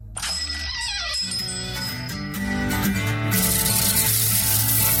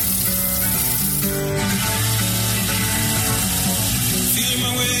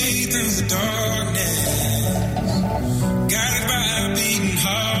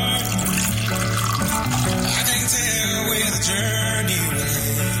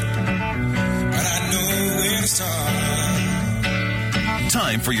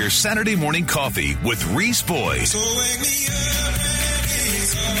time for your Saturday morning coffee with Reese Boyd. So wake me up and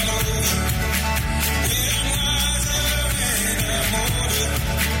it's all over. When I'm wiser and I'm older.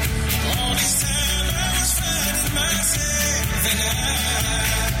 All this time I was finding myself and I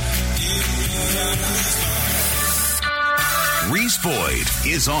didn't know I was wrong. Reese Boyd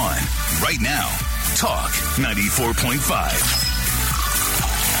is on right now. Talk 94.5.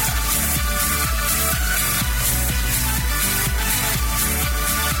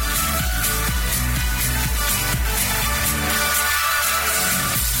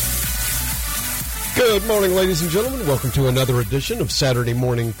 Good morning, ladies and gentlemen. Welcome to another edition of Saturday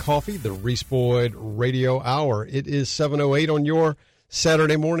Morning Coffee, the Reese Boyd Radio Hour. It is 7:08 on your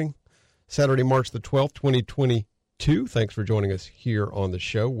Saturday morning, Saturday, March the 12th, 2022. Thanks for joining us here on the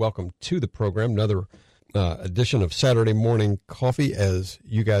show. Welcome to the program, another edition of Saturday Morning Coffee. As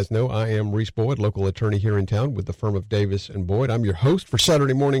you guys know, I am Reese Boyd, local attorney here in town with the firm of Davis & Boyd. I'm your host for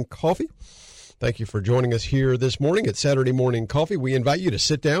Saturday Morning Coffee. Thank you for joining us here this morning at Saturday Morning Coffee. We invite you to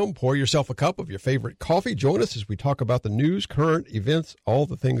sit down, pour yourself a cup of your favorite coffee. Join us as we talk about the news, current events, all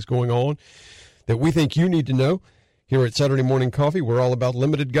the things going on that we think you need to know. Here at Saturday Morning Coffee, we're all about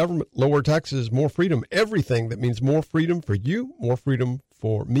limited government, lower taxes, more freedom, everything that means more freedom for you, more freedom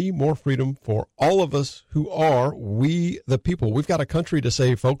for me, more freedom for all of us who are we the people. We've got a country to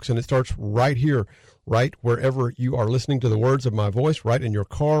save, folks, and it starts right here, right wherever you are listening to the words of my voice, right in your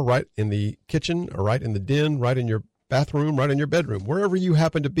car, right in the kitchen, or right in the den, right in your bathroom, right in your bedroom. Wherever you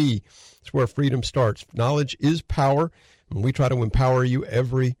happen to be, it's where freedom starts. Knowledge is power, and we try to empower you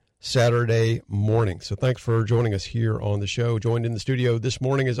every Saturday morning. So thanks for joining us here on the show. Joined in the studio this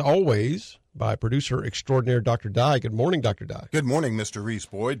morning, as always, by producer extraordinaire Dr. Dye. Good morning, Dr. Dye. Good morning, Mr. Reese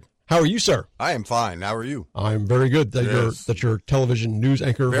Boyd. How are you, sir? I am fine. How are you? I'm very good. Yes. That's your television news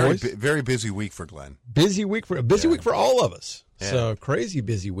anchor voice. Very busy week for Glenn. Busy week for all of us. Yeah. So crazy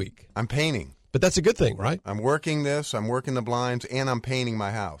busy week. I'm painting. But that's a good thing, right? I'm working the blinds, and I'm painting my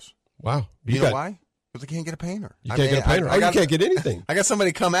house. Wow. You know why? Because I can't get a painter. You can't get a painter. You can't get anything. I got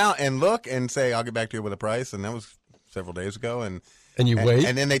somebody come out and look and say, I'll get back to you with a price, and that was several days ago. And you wait?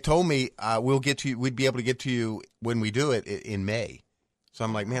 And then they told me we'd be able to get to you when we do it in May. So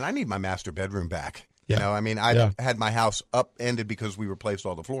I'm like, man, I need my master bedroom back. Yeah. You know, I mean, I had my house upended because we replaced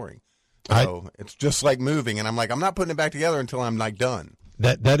all the flooring. So it's just like moving, and I'm like, I'm not putting it back together until I'm like done.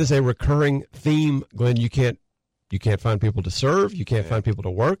 That is a recurring theme, Glenn. You can't find people to serve. You can't find people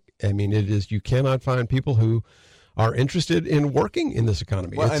to work. I mean, you cannot find people who are interested in working in this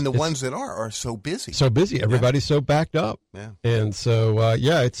economy. Well, and the ones that are so busy. So busy. Everybody's so backed up. Yeah. And so,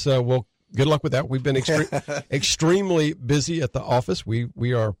 it's, well, good luck with that. We've been extremely busy at the office.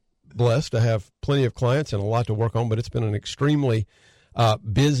 We are blessed to have plenty of clients and a lot to work on, but it's been an extremely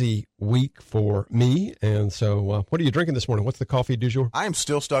busy week for me. And so what are you drinking this morning? What's the coffee du jour? I am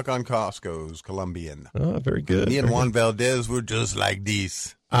still stuck on Costco's Colombian. Oh, very good. Me and Juan Valdez were just like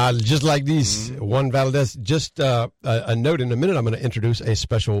this. Just like these. Juan Valdez. Just a note, in a minute I'm going to introduce a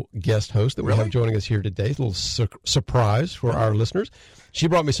special guest host that we have joining us here today. A little surprise for our listeners. She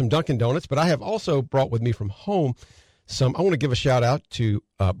brought me some Dunkin' Donuts, but I have also brought with me from home I want to give a shout out to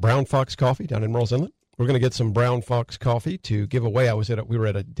Brown Fox Coffee down in Murrells Inlet. We're going to get some Brown Fox coffee to give away. We were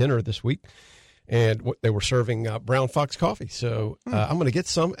at a dinner this week, and they were serving Brown Fox coffee. So I'm going to get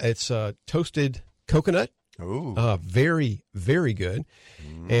some. It's toasted coconut. Ooh. Very, very good.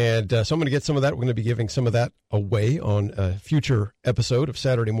 And so I'm going to get some of that. We're going to be giving some of that away on a future episode of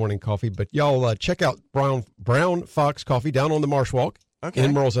Saturday Morning Coffee. But y'all check out Brown Fox Coffee down on the Marsh Walk. Okay.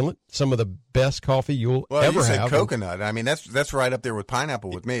 In Murrells Inlet, some of the best coffee you'll ever have. Well, you said coconut. I mean, that's right up there with pineapple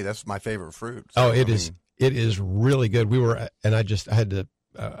with me. That's my favorite fruit. So, it is really good. I had to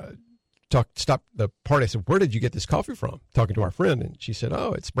stop the party. I said, "Where did you get this coffee from?" Talking to our friend, and she said,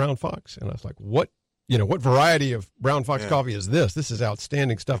 "Oh, it's Brown Fox." And I was like, "What variety of Brown Fox coffee is this? This is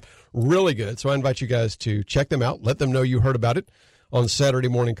outstanding stuff. Really good." So I invite you guys to check them out. Let them know you heard about it on Saturday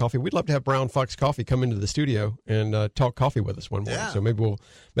Morning Coffee. We'd love to have Brown Fox Coffee come into the studio and talk coffee with us one morning. So maybe we'll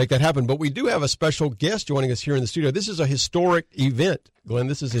make that happen. But we do have a special guest joining us here in the studio. This is a historic event, Glenn.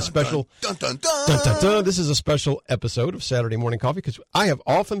 This is a special dun, dun, dun, dun. Dun, dun, dun. This is a special episode of Saturday Morning Coffee because I have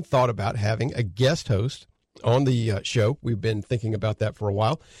often thought about having a guest host on the show. We've been thinking about that for a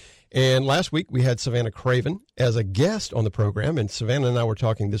while. And last week we had Savannah Craven as a guest on the program. And Savannah and I were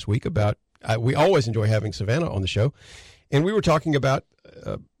talking this week about, we always enjoy having Savannah on the show. And we were talking about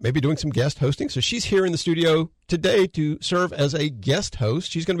maybe doing some guest hosting. So she's here in the studio today to serve as a guest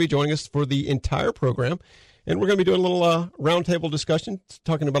host. She's going to be joining us for the entire program. And we're going to be doing a little roundtable discussion,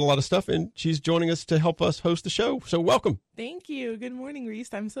 talking about a lot of stuff, and she's joining us to help us host the show. So welcome. Thank you. Good morning,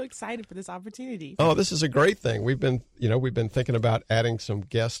 Reese. I'm so excited for this opportunity. Oh, this is a great thing. We've been thinking about adding some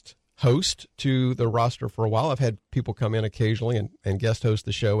guest host to the roster for a while. I've had people come in occasionally and guest host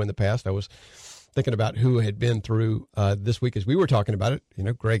the show in the past. I was thinking about who had been through this week as we were talking about it. You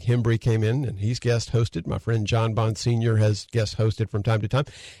know, Greg Hembry came in and he's guest hosted. My friend John Bond Sr. has guest hosted from time to time.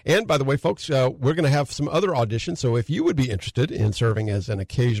 And by the way, folks, we're going to have some other auditions. So if you would be interested in serving as an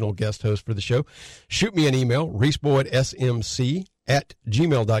occasional guest host for the show, shoot me an email.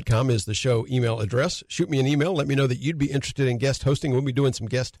 ReeseBoydSMC@gmail.com is the show email address. Shoot me an email. Let me know that you'd be interested in guest hosting. We'll be doing some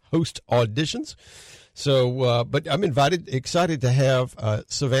guest host auditions. So, but I'm excited to have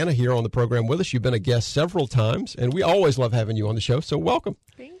Savannah here on the program with us. You've been a guest several times, and we always love having you on the show. So welcome.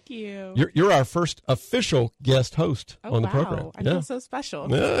 Thank you. You're our first official guest host on the program. I feel so special.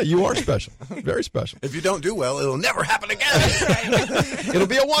 Yeah, you are special. Very special. If you don't do well, it'll never happen again. It'll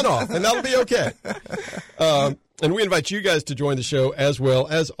be a one-off, and that'll be okay. And we invite you guys to join the show as well.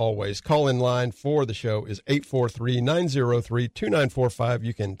 As always, call-in line for the show is 843-903-2945.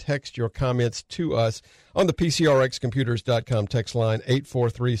 You can text your comments to us on the PCRXcomputers.com text line,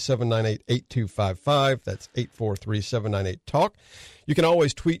 843-798-8255. That's 843-798-TALK. You can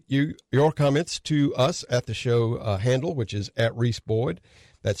always tweet your comments to us at the show handle, which is at Reese Boyd.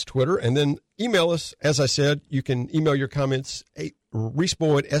 That's Twitter. And then email us. As I said, you can email your comments,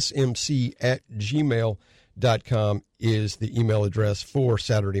 ReeseBoydSMC@gmail.com is the email address for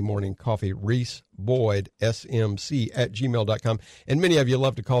Saturday Morning Coffee, ReeseBoydSMC@gmail.com. And many of you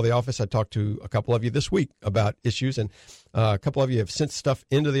love to call the office. I talked to a couple of you this week about issues, and a couple of you have sent stuff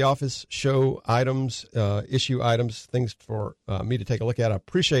into the office, show items, issue items, things for me to take a look at. I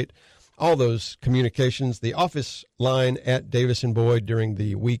appreciate all those communications. The office line at Davis and Boyd during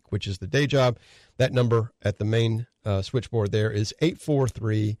the week, which is the day job, that number at the main switchboard there is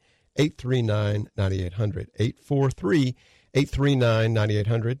 843-839-9800.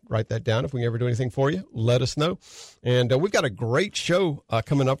 843-839-9800. Write that down. If we can ever do anything for you, let us know. And we've got a great show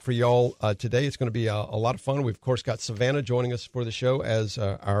coming up for y'all today. It's going to be a lot of fun. We've, of course, got Savannah joining us for the show as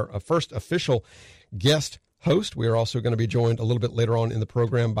our first official guest host. We are also going to be joined a little bit later on in the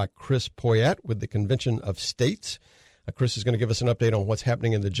program by Chris Poyat with the Convention of States. Chris is going to give us an update on what's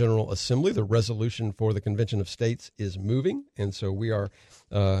happening in the General Assembly. The resolution for the Convention of States is moving, and so we are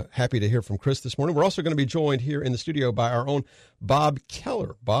happy to hear from Chris this morning. We're also going to be joined here in the studio by our own Bob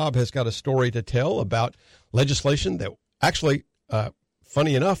Keller. Bob has got a story to tell about legislation that actually,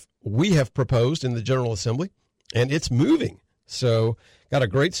 funny enough, we have proposed in the General Assembly, and it's moving. So got a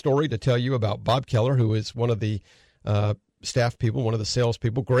great story to tell you about Bob Keller, who is one of the staff people, one of the sales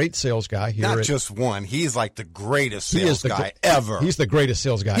people, great sales guy here. Not just one. He's like the greatest sales guy ever. He's the greatest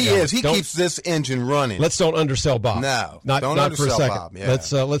sales guy He ever. is. He keeps this engine running. Let's don't undersell Bob. No, not don't for a undersell second. Bob. Yeah.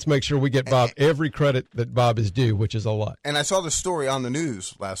 Let's make sure we get Bob every credit that Bob is due, which is a lot. And I saw the story on the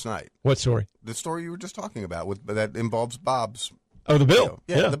news last night. What story? The story you were just talking about that involves Bob's. Oh, the bill.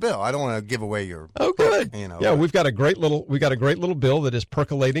 Yeah, the bill. I don't want to give away your. Oh, good. Yeah, we've got a great little bill that is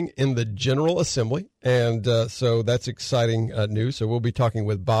percolating in the General Assembly, and so that's exciting news. So we'll be talking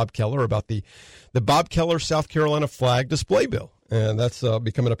with Bob Keller about the Bob Keller South Carolina flag display bill, and that's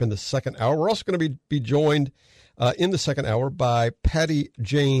be coming up in the second hour. We're also going to be joined in the second hour by Patty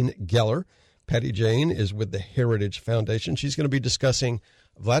Jane Geller. Patty Jane is with the Heritage Foundation. She's going to be discussing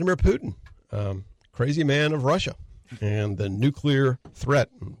Vladimir Putin, crazy man of Russia, and the nuclear threat,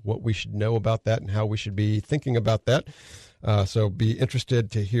 and what we should know about that and how we should be thinking about that. So be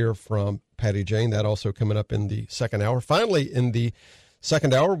interested to hear from Patty Jane. That also coming up in the second hour. Finally, in the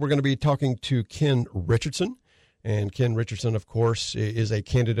second hour, we're going to be talking to Ken Richardson. And Ken Richardson, of course, is a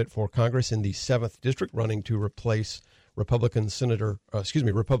candidate for Congress in the 7th District, running to replace Republican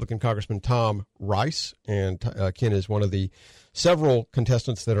Congressman Tom Rice. And Ken is one of the several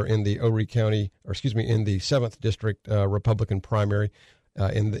contestants that are in the in the 7th District Republican primary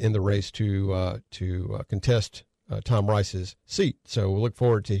in the race to contest Tom Rice's seat. So we'll look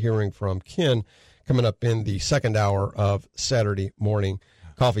forward to hearing from Ken coming up in the second hour of Saturday Morning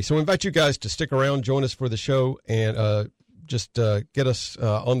Coffee. So we invite you guys to stick around, join us for the show, and just get us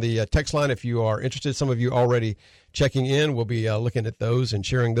on the text line if you are interested. Some of you already checking in. We'll be looking at those and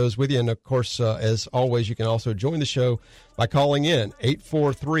sharing those with you. And, of course, as always, you can also join the show by calling in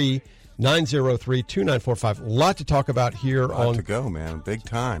 843-903-2945. A lot to talk about here. A lot to go, man. Big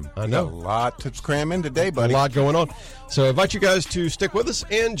time. I know. Got a lot to cram in today, buddy. A lot going on. So I invite you guys to stick with us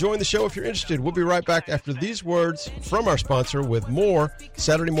and join the show if you're interested. We'll be right back after these words from our sponsor with more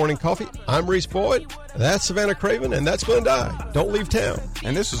Saturday Morning Coffee. I'm Reese Boyd. That's Savannah Craven, and that's Glenn Dye. Don't leave town.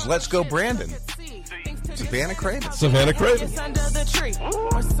 And this is Let's Go Brandon. Savannah Craven. Savannah Craven. It's under the tree,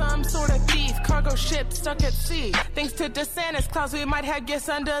 or some sort of thief, cargo ship stuck at sea. Thanks to DeSantis, Claus, we might have guests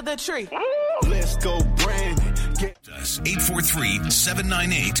under the tree. Let's go, Brandon. Us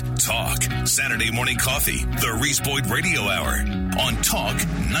 843-798-TALK. Saturday morning coffee. The Reese Boyd Radio Hour on Talk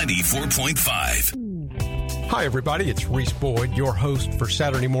 94.5. Hi, everybody. It's Reese Boyd, your host for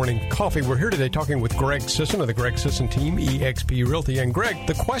Saturday Morning Coffee. We're here today talking with Greg Sisson of the Greg Sisson team, eXp Realty. And Greg,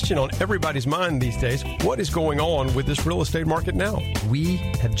 the question on everybody's mind these days, what is going on with this real estate market now? We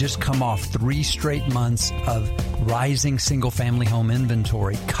have just come off 3 straight months of rising single-family home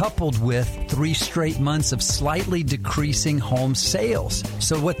inventory, coupled with 3 straight months of slightly decreasing home sales.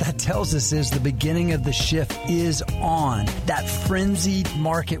 So what that tells us is the beginning of the shift is on. That frenzied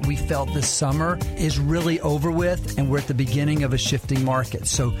market we felt this summer is really over with, and we're at the beginning of a shifting market.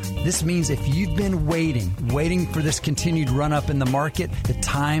 So this means if you've been waiting for this continued run up in the market, the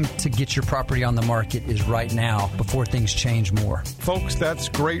time to get your property on the market is right now before things change more. Folks, that's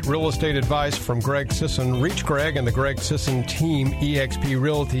great real estate advice from Greg Sisson. Reach Greg and the Greg Sisson team, eXp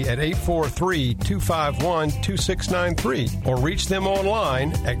Realty, at 843-251-2693 or reach them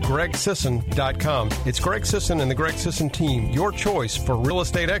online at gregsisson.com. It's Greg Sisson and the Greg Sisson team, your choice for real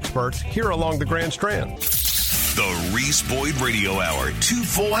estate experts here along the Grand Strand. The Reese Boyd Radio Hour. 2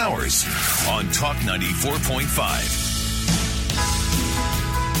 full hours on Talk 94.5.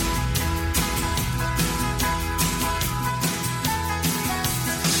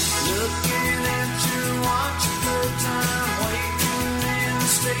 Looking at your watch, a good time, waiting in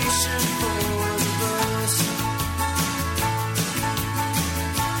the station for the bus.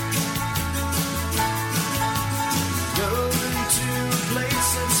 Going to a place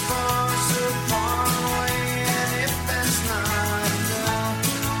that's far, so far away, and if that's not enough,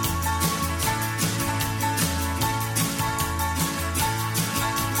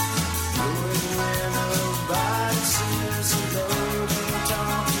 going where nobody says hello, don't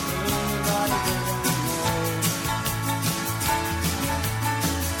talk to anybody anymore.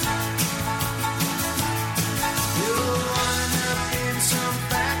 You'll wind up in some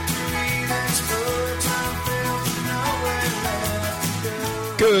factory that's full-time filled with nowhere left to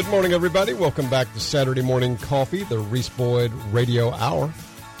go. Good morning, everybody. Welcome back to Saturday Morning Coffee, the Reese Boyd Radio Hour.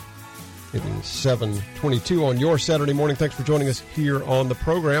 It is 7:22 on your Saturday morning. Thanks for joining us here on the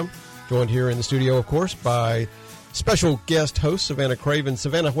program. Joined here in the studio, of course, by special guest host Savannah Craven.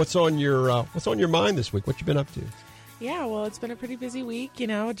 Savannah, what's on your mind this week? What you been up to? Yeah, well, it's been a pretty busy week,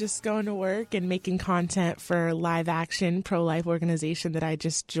 just going to work and making content for Live Action, pro-life organization that I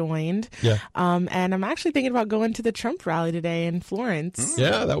just joined. Yeah. And I'm actually thinking about going to the Trump rally today in Florence.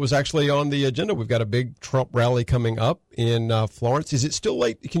 Yeah, that was actually on the agenda. We've got a big Trump rally coming up in Florence. Is it still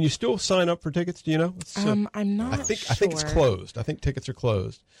late? Can you still sign up for tickets? Do you know? I'm not I think it's closed. I think tickets are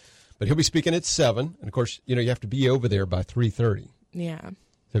closed. But he'll be speaking at 7. And, of course, you have to be over there by 3:30. Yeah.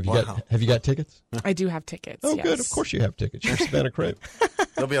 Have you got tickets? I do have tickets. Oh, yes. good. Of course you have tickets. You're Savannah Craven.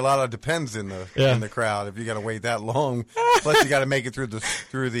 There'll be a lot of depends in the crowd if you got to wait that long. Plus, you got to make it through the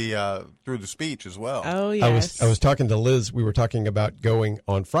speech as well. Oh, yes. I was talking to Liz. We were talking about going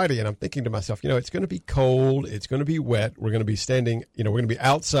on Friday, and I'm thinking to myself, it's going to be cold. It's going to be wet. We're going to be standing. We're going to be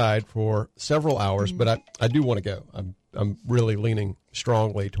outside for several hours. Mm-hmm. But I do want to go. I'm really leaning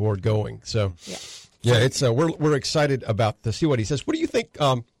strongly toward going. So yeah, it's we're excited about to see what he says. What do you think?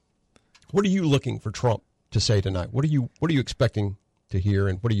 What are you looking for Trump to say tonight? What are you expecting to hear,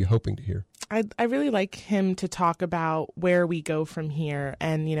 and what are you hoping to hear? I really like him to talk about where we go from here.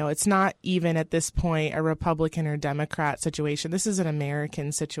 And, it's not even at this point a Republican or Democrat situation. This is an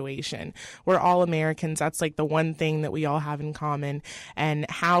American situation. We're all Americans. That's like the one thing that we all have in common. And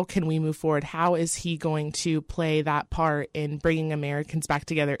how can we move forward? How is he going to play that part in bringing Americans back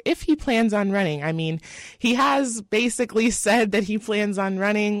together if he plans on running? I mean, he has basically said that he plans on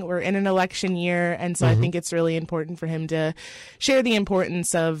running. We're in an election year. And so I think it's really important for him to share the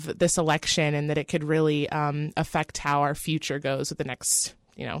importance of this election and that it could really affect how our future goes with the next,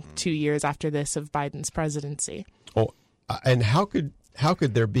 2 years after this of Biden's presidency. Oh, and how could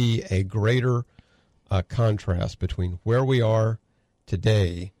there be a greater contrast between where we are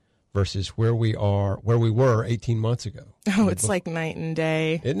today versus where we were 18 months ago? Oh, it's like night and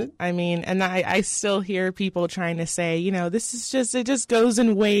day. Isn't it? I mean, and I still hear people trying to say, this is it just goes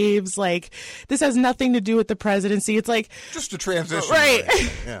in waves. Like, this has nothing to do with the presidency. It's like just a transition.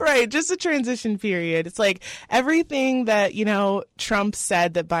 Right. Yeah. Right. Just a transition period. It's like everything that, Trump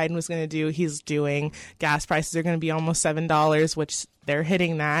said that Biden was going to do, he's doing. Gas prices are going to be almost $7, which they're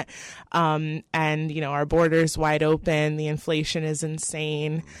hitting that. And, our border's wide open. The inflation is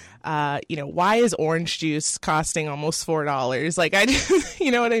insane. Why is orange juice costing almost $4. Like,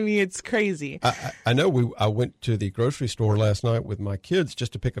 you know what I mean? It's crazy. I know I went to the grocery store last night with my kids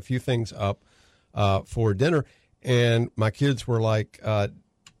just to pick a few things up for dinner. And my kids were like,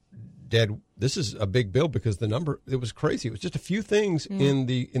 Dad, this is a big bill because the number, it was crazy. It was just a few things in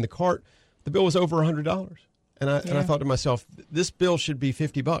the cart. The bill was over $100. And I thought to myself, this bill should be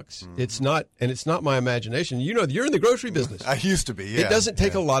 $50. It's not, and it's not my imagination. You know, you're in the grocery business. I used to be. Yeah. It doesn't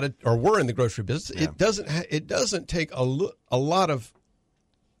take a lot of, or we're in the grocery business. Yeah. It doesn't take a lot of.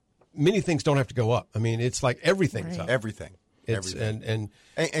 Many things don't have to go up. I mean, it's like everything's up. Everything. It's everything.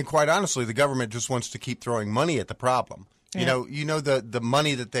 And quite honestly, the government just wants to keep throwing money at the problem. Yeah. You know the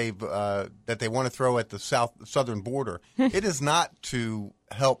money that they want to throw at the southern border. It is not to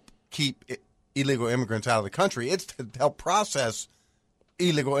help keep illegal immigrants out of the country. It's to help process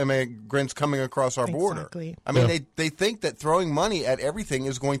illegal immigrants coming across our border. Exactly. I mean, they think that throwing money at everything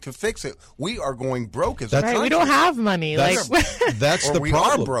is going to fix it. We are going broke as a country. We don't have money. That's or the we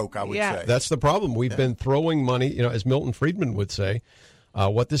problem. are broke, I would say. That's the problem. We've been throwing money, you know, as Milton Friedman would say,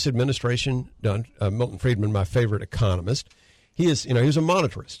 what this administration done, Milton Friedman, my favorite economist, he is, you know, he was a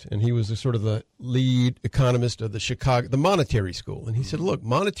monetarist, and he was sort of the lead economist of the monetary school. And he said, look,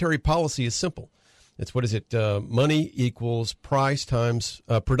 monetary policy is simple. It's what is it? Money equals price times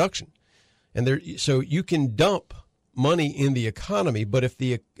production. And so you can dump money in the economy, but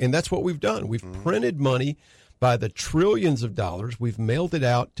and that's what we've done. We've printed money by the trillions of dollars. We've mailed it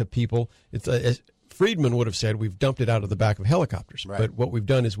out to people. It's as Friedman would have said, we've dumped it out of the back of helicopters. Right. But what we've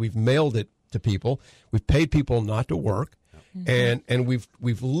done is we've mailed it to people. We've paid people not to work. And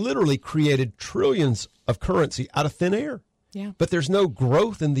we've literally created trillions of currency out of thin air. Yeah. But there's no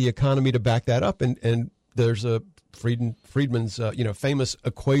growth in the economy to back that up. And there's a Friedman's famous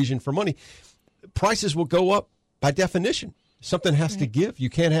equation for money. Prices will go up by definition. Something has to give. You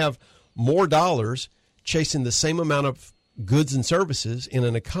can't have more dollars chasing the same amount of goods and services in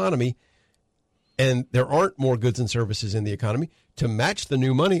an economy, and there aren't more goods and services in the economy to match the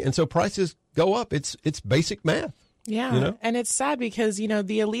new money. And so prices go up. It's basic math. Yeah. You know? And it's sad because, you know,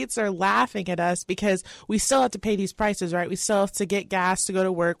 the elites are laughing at us because we still have to pay these prices, right? We still have to get gas to go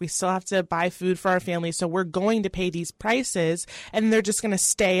to work. We still have to buy food for our families. So we're going to pay these prices and they're just going to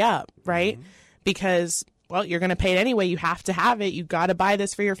stay up, right? Because, well, you're going to pay it anyway. You have to have it. You got to buy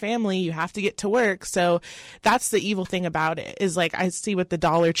this for your family. You have to get to work. So that's the evil thing about it is like I see with the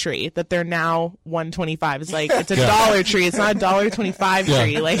Dollar Tree that they're now $1.25. It's like it's a Dollar Tree. It's not a $1.25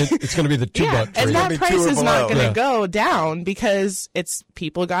 tree. Like it's going to be the $2 tree. and that price is not going to Yeah. go down because it's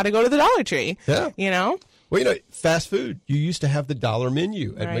people got to go to the Dollar Tree. Yeah. You know. Well, you know, fast food. You used to have the dollar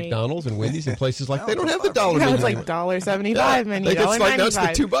menu at Right. McDonald's and Wendy's and places like they don't have the dollar Now menu. it's like anymore. $1.75 menu. It's like that's the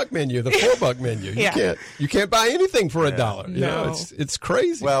 $1.95. $2 menu, the $4 menu. Yeah. You can't buy anything for $1. You know, No. it's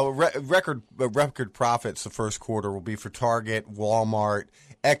crazy. Well, record profits the first quarter will be for Target, Walmart,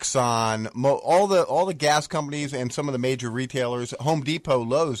 Exxon, all the gas companies, and some of the major retailers. Home Depot,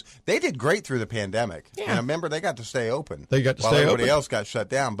 Lowe's, they did great through the pandemic. Yeah. And remember, they got to stay open. They got to while stay everybody open. else got shut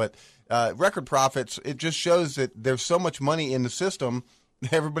down. But record profits, it just shows that there's so much money in the system.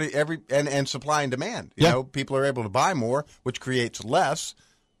 And supply and demand. You know, people are able to buy more, which creates less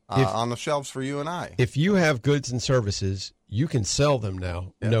on the shelves for you and I. If you have goods and services, you can sell them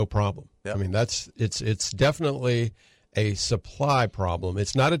now, no problem. Yep. I mean, it's definitely a supply problem.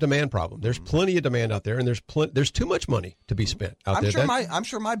 It's not a demand problem. There's plenty of demand out there, and there's too much money to be spent out there. I'm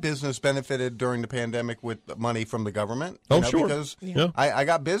sure my business benefited during the pandemic with money from the government. Sure. Because Yeah. I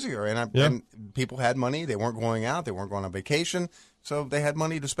got busier, and people had money. They weren't going out. They weren't going on vacation. So they had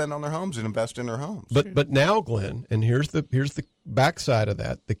money to spend on their homes and invest in their homes. But now, Glenn, and here's the backside of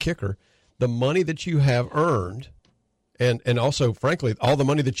that, the kicker, the money that you have earned, and also, frankly, all the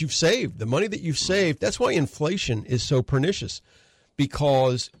money that you've saved, that's why inflation is so pernicious.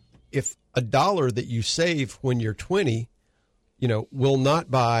 Because if $1 that you save when you're 20, will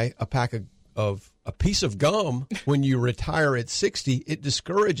not buy a pack of a piece of gum when you retire at 60, it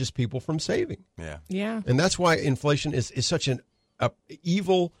discourages people from saving. Yeah. And that's why inflation is such an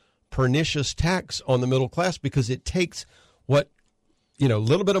evil, pernicious tax on the middle class, because it takes what,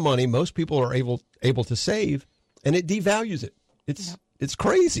 little bit of money most people are able to save, and it devalues it. It's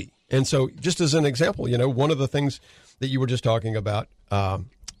crazy. And so just as an example, one of the things that you were just talking about,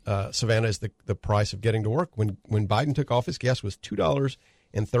 Savannah, is the price of getting to work. When Biden took office, gas was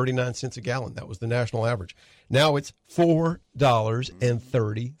 $2.39 a gallon. That was the national average. Now it's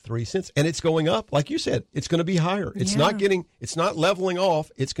 $4.33, and it's going up. Like you said, it's going to be higher. It's not leveling off.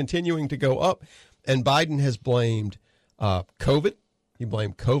 It's continuing to go up. And Biden has blamed COVID. He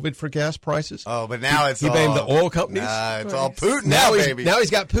blamed COVID for gas prices. Oh, but now he blamed the oil companies. It's all Putin now, baby. Now he's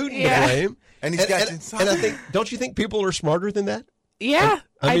got Putin to blame. And he's got and I think, don't you think people are smarter than that? Yeah,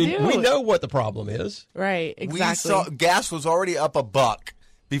 I mean, do. we know what the problem is. Right, exactly. We saw gas was already up $1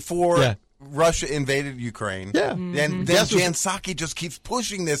 before Russia invaded Ukraine. Yeah. And then Jan Psaki just keeps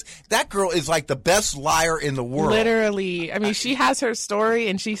pushing this. That girl is like the best liar in the world. Literally. I mean, she has her story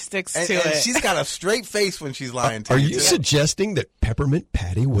and she sticks to it. And she's got a straight face when she's lying to you. you. Are you suggesting that Peppermint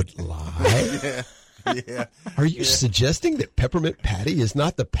Patty would lie? Yeah. Are you suggesting that Peppermint Patty is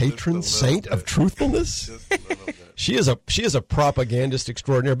not the patron saint of truthfulness? Just a little bit. She is a propagandist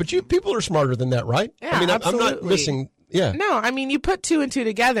extraordinaire. But people are smarter than that, right? Yeah, I mean, I'm absolutely. not missing. Yeah. No, I mean, you put 2 and 2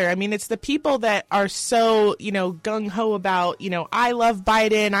 together. I mean, it's the people that are so, gung-ho about, I love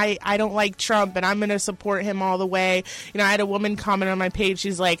Biden, I don't like Trump, and I'm going to support him all the way. I had a woman comment on my page.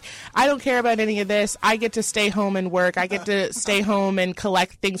 She's like, I don't care about any of this. I get to stay home and work. I get to stay home and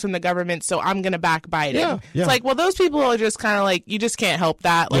collect things from the government, so I'm going to back Biden. Yeah. It's like, well, those people are just kind of like, you just can't help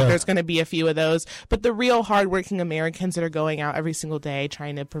that. Like, there's going to be a few of those. But the real hardworking Americans that are going out every single day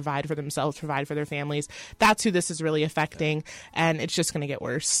trying to provide for themselves, provide for their families, that's who this is really affecting. And it's just going to get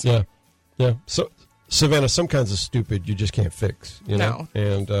worse. Yeah. Yeah. So, Savannah, some kinds of stupid you just can't fix, No.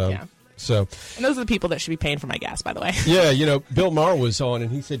 And so. And those are the people that should be paying for my gas, by the way. Yeah, Bill Maher was on, and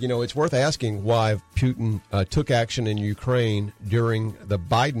he said, it's worth asking why Putin took action in Ukraine during the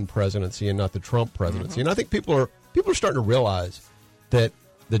Biden presidency and not the Trump presidency. And I think people are starting to realize that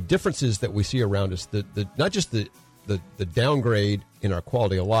the differences that we see around us, not just the downgrade in our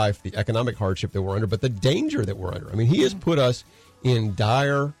quality of life, the economic hardship that we're under, but the danger that we're under. I mean, he has put us in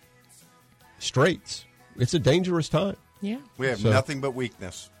dire straits. It's a dangerous time. Yeah. We have nothing but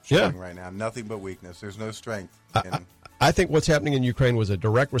weakness showing right now. Nothing but weakness. There's no strength. I think what's happening in Ukraine was a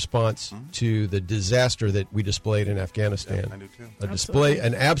direct response to the disaster that we displayed in Afghanistan. Yeah, I do too.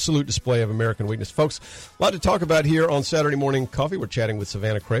 An absolute display of American weakness. Folks, a lot to talk about here on Saturday Morning Coffee. We're chatting with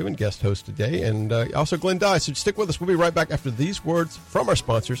Savannah Craven, guest host today, and also Glenn Dye. So stick with us. We'll be right back after these words from our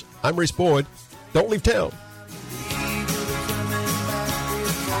sponsors. I'm Reese Boyd. Don't leave town.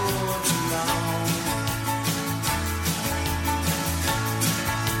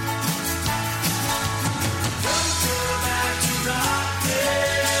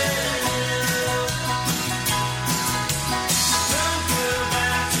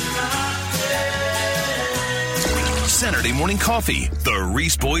 Saturday Morning Coffee, the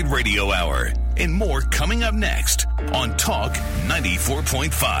Reese Boyd Radio Hour, and more coming up next on Talk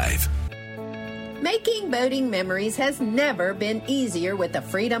 94.5. Making boating memories has never been easier with the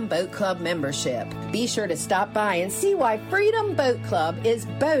Freedom Boat Club membership. Be sure to stop by and see why Freedom Boat Club is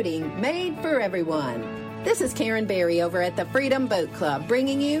boating made for everyone. This is Karen Berry over at the Freedom Boat Club,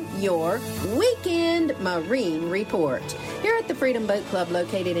 bringing you your Weekend Marine Report. Here at the Freedom Boat Club,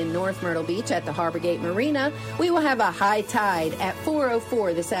 located in North Myrtle Beach at the Harbor Gate Marina, we will have a high tide at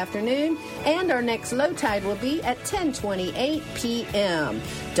 4:04 this afternoon, and our next low tide will be at 10:28 p.m.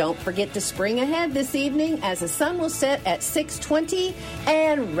 Don't forget to spring ahead this evening, as the sun will set at 6:20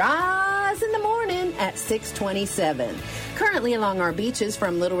 and rise in the morning at 6:27. Currently along our beaches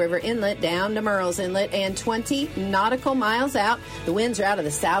from Little River Inlet down to Murrells Inlet and 20 nautical miles out, the winds are out of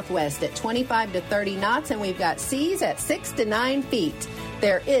the southwest at 25 to 30 knots, and we've got seas at 6 to 9 feet.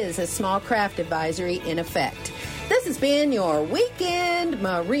 There is a small craft advisory in effect. This has been your Weekend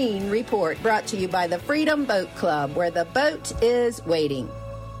Marine Report, brought to you by the Freedom Boat Club, where the boat is waiting.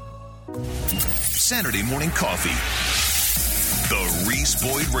 Saturday Morning Coffee. The Reese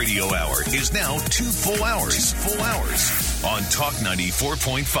Boyd Radio Hour is now 2 full hours. On Talk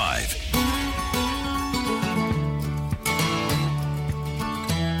 94.5.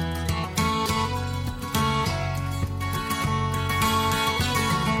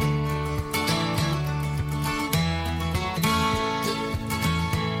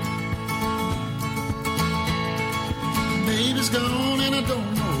 Baby's gone and I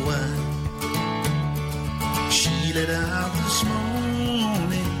don't know why. She let out this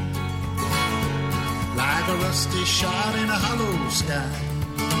morning like a rusty shot in a hollow sky.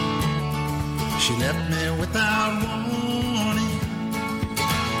 She left me without warning,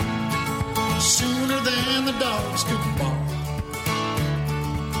 sooner than the dogs could bark,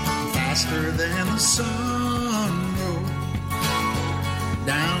 faster than the sun rolled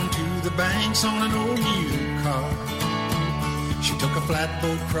down to the banks on an old new car. She took a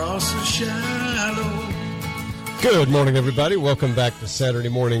flatboat across the shallow. Good morning, everybody. Welcome back to Saturday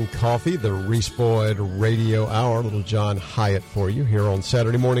Morning Coffee, the Reese Boyd Radio Hour. Little John Hyatt for you here on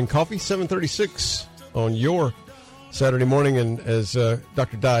Saturday Morning Coffee, 7:36 on your Saturday morning. And as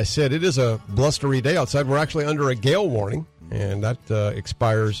Dr. Dye said, it is a blustery day outside. We're actually under a gale warning. and that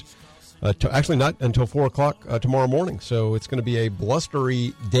expires actually not until 4 o'clock tomorrow morning. So it's going to be a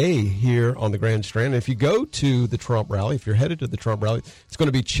blustery day here on the Grand Strand. If you go to the Trump rally, if you're headed to the Trump rally, it's going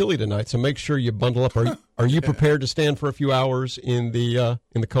to be chilly tonight. So make sure you bundle up. Are you prepared to stand for a few hours in the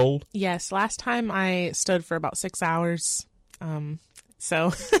cold? Yes. Last time I stood for about 6 hours.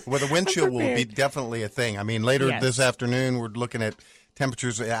 So well, the wind chill will be definitely a thing. I mean, later this afternoon, we're looking at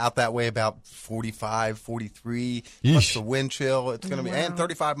temperatures out that way about 45, 43. Plus the wind chill. It's going to be, and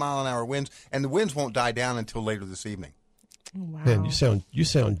 35-mile-an-hour winds. And the winds won't die down until later this evening. Wow. Man, you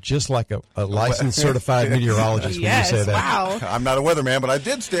sound just like a licensed certified meteorologist when you say that. Wow. I'm not a weatherman, but I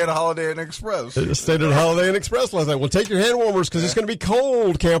did stay at a Holiday Inn Express. Stayed at a Holiday Inn Express last night. Well, take your hand warmers because it's going to be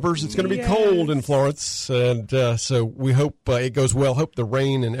cold, campers. It's going to be cold in Florence, and so we hope it goes well. Hope the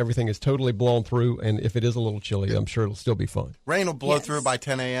rain and everything is totally blown through, and if it is a little chilly, I'm sure it'll still be fun. Rain will blow through by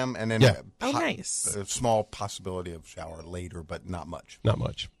 10 a.m., and then nice. A small possibility of shower later, but not much. Not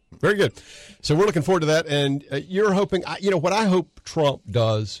much. Very good. So we're looking forward to that. And you're hoping, what I hope Trump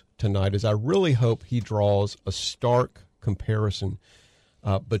does tonight is I really hope he draws a stark comparison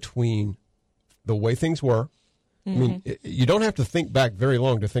between the way things were. I mean, you don't have to think back very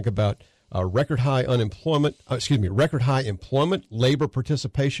long to think about record high employment, labor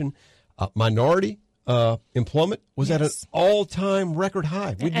participation, minority employment was at an all-time record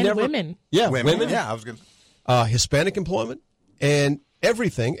high. And women. Yeah, women. Yeah, I was going to Hispanic employment and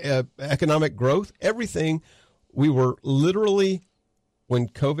everything, economic growth, everything. We were literally, when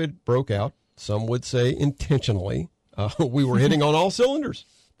COVID broke out, some would say intentionally, we were hitting on all cylinders.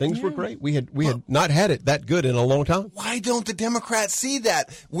 Things were great. We had not had it that good in a long time. Why don't the Democrats see that?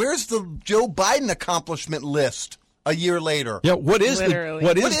 Where's the Joe Biden accomplishment list a year later? Yeah, what is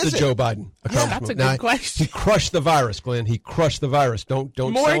the Joe Biden accomplishment? Yeah, that's a good question. He crushed the virus, Glenn. He crushed the virus. Don't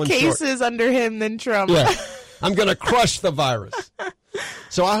more cases under him than Trump. Yeah, I'm going to crush the virus.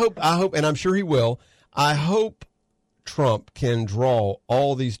 So I hope, and I'm sure he will, I hope Trump can draw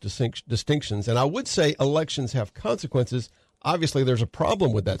all these distinctions. And I would say elections have consequences. Obviously, there's a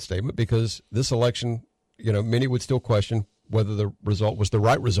problem with that statement because this election, many would still question whether the result was the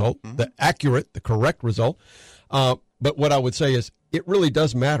right result, the correct result. But what I would say is it really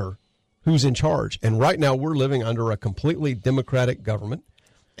does matter who's in charge. And right now we're living under a completely Democratic government.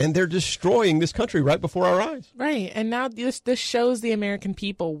 And they're destroying this country right before our eyes. Right. And now this shows the American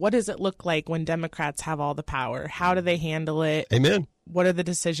people, what does it look like when Democrats have all the power? How do they handle it? Amen. What are the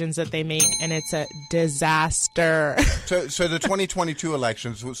decisions that they make? And it's a disaster. So the 2022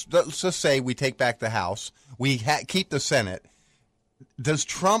 elections, let's just say we take back the House. We keep the Senate. Do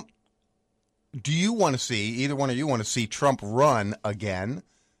you want to see, either one of you want to see Trump run again?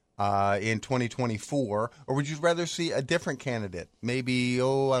 In 2024, or would you rather see a different candidate? Maybe,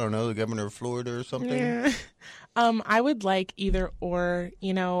 I don't know, the governor of Florida or something? Yeah. I would like either or.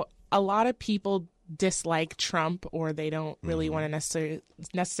 A lot of people dislike Trump, or they don't really want to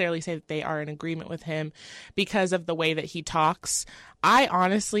necessarily say that they are in agreement with him because of the way that he talks. I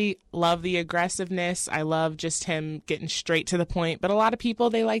honestly love the aggressiveness. I love just him getting straight to the point. But a lot of people,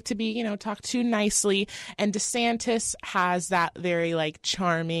 they like to be, talk too nicely. And DeSantis has that very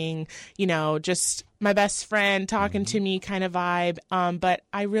charming, just my best friend talking to me kind of vibe. But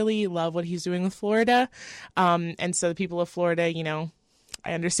I really love what he's doing with Florida. And so the people of Florida,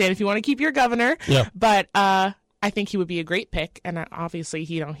 I understand if you want to keep your governor, but I think he would be a great pick, and obviously,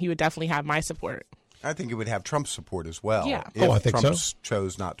 he would definitely have my support. I think he would have Trump's support as well. Yeah. If I think Trump so.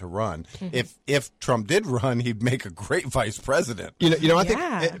 chose not to run. If Trump did run, he'd make a great vice president. I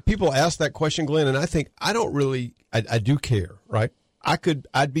think people ask that question, Glenn, and I think I do care, right?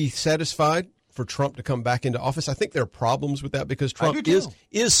 I'd be satisfied for Trump to come back into office. I think there are problems with that because Trump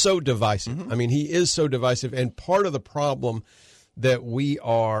is so divisive. I mean, he is so divisive, and part of the problem that we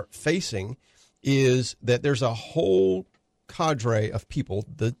are facing is that there's a whole cadre of people,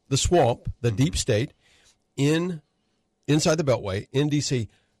 the swamp, the deep state, inside the Beltway, in D.C.,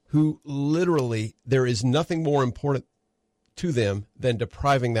 who literally there is nothing more important to them than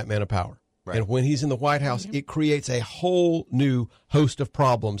depriving that man of power. Right. And when he's in the White House, it creates a whole new host of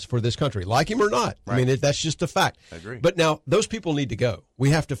problems for this country, like him or not. Right. I mean, that's just a fact. I agree. But now those people need to go.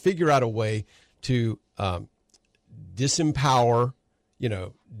 We have to figure out a way to disempower,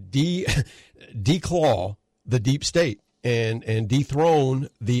 declaw the deep state and dethrone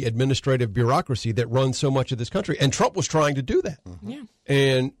the administrative bureaucracy that runs so much of this country. And Trump was trying to do that. Yeah.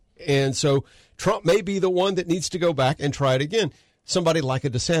 And so Trump may be the one that needs to go back and try it again. Somebody like a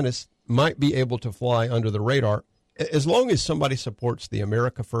DeSantis might be able to fly under the radar as long as somebody supports the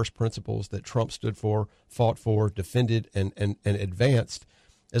America First principles that Trump stood for, fought for, defended, and advanced.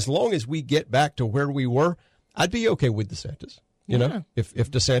 As long as we get back to where we were, I'd be okay with DeSantis. You know, if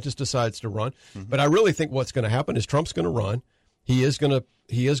DeSantis decides to run, but I really think what's going to happen is Trump's going to run. He is going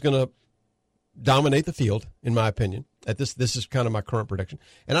to dominate the field, in my opinion. This is kind of my current prediction,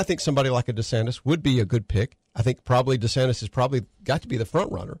 and I think somebody like a DeSantis would be a good pick. I think probably DeSantis has probably got to be the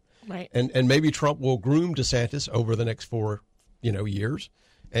front runner, right? And maybe Trump will groom DeSantis over the next 4 years,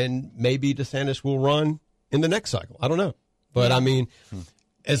 and maybe DeSantis will run in the next cycle. I don't know, but I mean,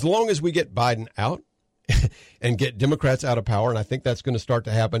 as long as we get Biden out and get Democrats out of power, and I think that's going to start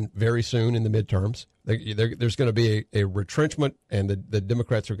to happen very soon in the midterms. There's going to be a retrenchment, and the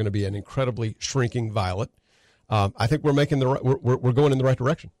Democrats are going to be an incredibly shrinking violet. I think we're making we're going in the right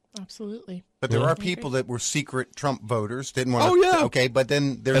direction. Absolutely. But there are people that were secret Trump voters, didn't want to. Oh, yeah. Okay, but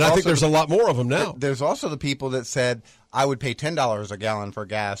then there's and I also think there's a lot more of them now. There's also the people that said, I would pay $10 a gallon for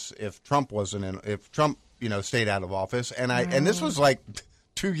gas if Trump stayed out of office. And this was like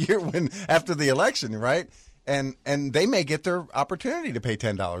 2 years after the election, right? And they may get their opportunity to pay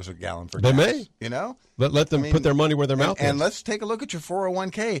 $10 a gallon for gas. They may. You know? Let them put their money where their mouth is. And let's take a look at your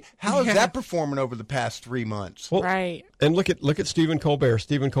 401k. How is that performing over the past 3 months? Well, right. And look at Stephen Colbert.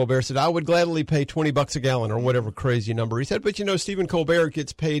 Stephen Colbert said, I would gladly pay $20 a gallon or whatever crazy number he said. But, Stephen Colbert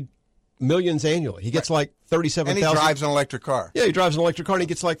gets paid millions annually. He gets like $37,000. And he drives an electric car. Yeah, he drives an electric car, and he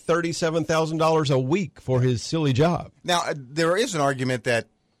gets like $37,000 a week for his silly job. Now, there is an argument that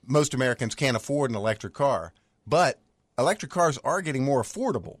most Americans can't afford an electric car, but electric cars are getting more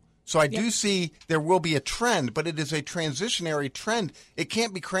affordable. So I do see there will be a trend, but it is a transitionary trend. It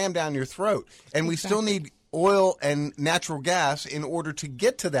can't be crammed down your throat. And we still need oil and natural gas in order to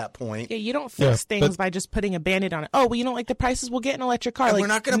get to that point. Yeah, you don't fix things by just putting a Band-Aid on it. Oh, well, you don't like the prices? We'll get an electric car. We're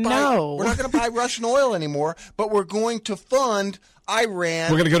not going to buy Russian oil anymore, but we're going to fund Iran.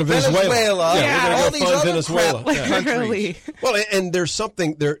 We're going to go to Venezuela. Yeah, we're going to fund Venezuela. Literally. Well, and there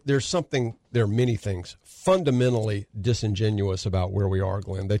are many things fundamentally disingenuous about where we are,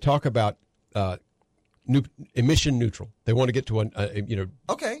 Glenn. They talk about emission neutral. They want to get to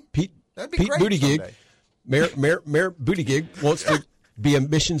Pete Buttigieg. Mayor Buttigieg wants to be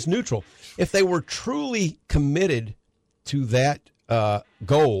emissions neutral. If they were truly committed to that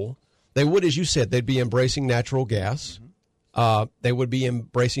goal, they would, as you said, they'd be embracing natural gas. They would be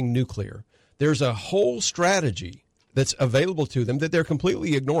embracing nuclear. There's a whole strategy that's available to them that they're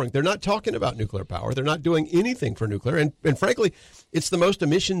completely ignoring. They're not talking about nuclear power. They're not doing anything for nuclear. And frankly, it's the most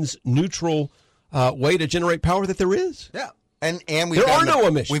emissions neutral way to generate power that there is. Yeah. And there are no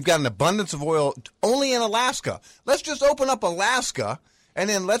emissions. We've got an abundance of oil only in Alaska. Let's just open up Alaska, and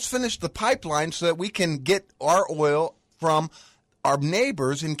then let's finish the pipeline so that we can get our oil from our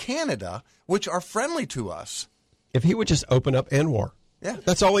neighbors in Canada, which are friendly to us. If he would just open up ANWR,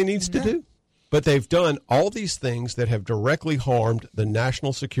 that's all he needs to do. But they've done all these things that have directly harmed the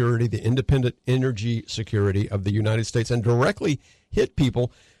national security, the independent energy security of the United States, and directly hit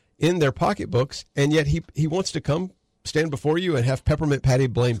people in their pocketbooks. And yet he wants to come stand before you and have Peppermint Patty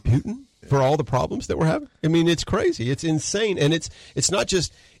blame Putin for all the problems that we're having. I mean, it's crazy. It's insane. And it's not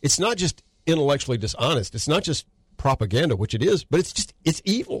just intellectually dishonest. It's not just propaganda, which it is, but it's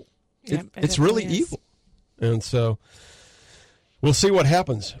evil. Yeah, it's really evil. And so we'll see what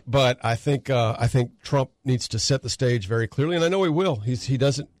happens. But I think Trump needs to set the stage very clearly, and I know he will. He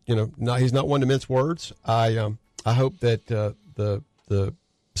doesn't, he's not one to mince words. I hope that the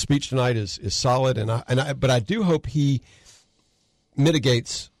speech tonight is solid, but I do hope he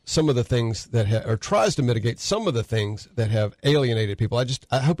mitigates some of the things or tries to mitigate some of the things that have alienated people.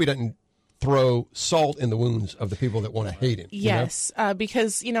 I hope he doesn't throw salt in the wounds of the people that want to hate him. Yes,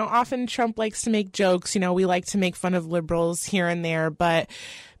 because, often Trump likes to make jokes. We like to make fun of liberals here and there, but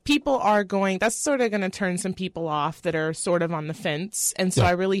people that's sort of going to turn some people off that are sort of on the fence. And so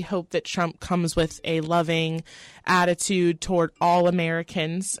I really hope that Trump comes with a loving attitude toward all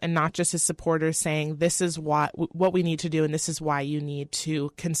Americans and not just his supporters, saying this is what we need to do and this is why you need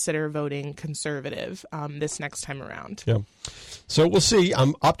to consider voting conservative this next time around. Yeah. So we'll see.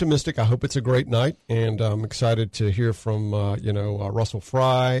 I'm optimistic. I hope it's a great night, and I'm excited to hear from Russell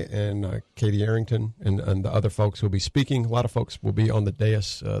Fry and Katie Arrington and the other folks who will be speaking. A lot of folks will be on the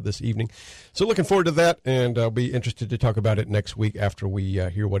dais this evening. So looking forward to that, and I'll be interested to talk about it next week after we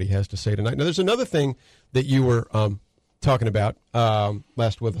hear what he has to say tonight. Now, there's another thing that you were talking about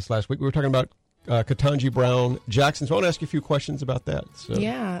last week. We were talking about Ketanji Brown Jackson. So I want to ask you a few questions about that. So,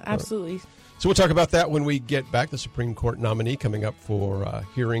 yeah, absolutely. So we'll talk about that when we get back. The Supreme Court nominee coming up for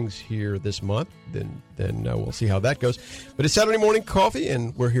hearings here this month. Then we'll see how that goes. But it's Saturday Morning Coffee,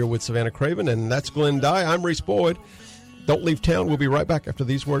 and we're here with Savannah Craven, and that's Glenn Dye. I'm Reese Boyd. Don't leave town. We'll be right back after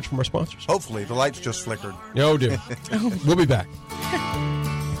these words from our sponsors. Hopefully. The lights just flickered. Oh, dear. We'll be back.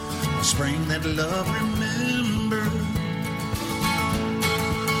 A spring that love remembers.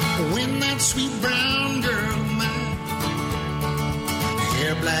 When that sweet brown girl of mine,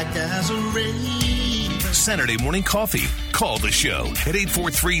 hair black as a rain. Saturday Morning Coffee. Call the show at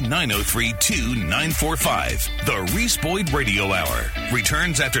 843-903-2945. The Reese Boyd Radio Hour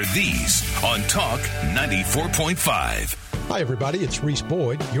returns after these on Talk 94.5. Hi, everybody. It's Reese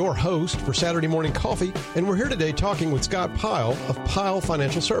Boyd, your host for Saturday Morning Coffee, and we're here today talking with Scott Pyle of Pyle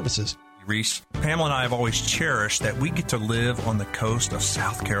Financial Services. Reese, Pamela and I have always cherished that we get to live on the coast of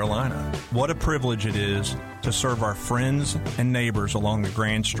South Carolina. What a privilege it is to serve our friends and neighbors along the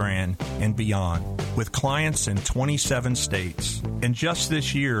Grand Strand and beyond, with clients in 27 states. And just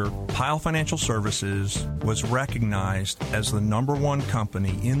this year, Pyle Financial Services was recognized as the #1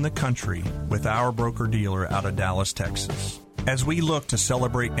 company in the country with our broker-dealer out of Dallas, Texas. As we look to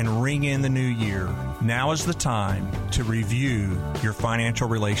celebrate and ring in the new year, now is the time to review your financial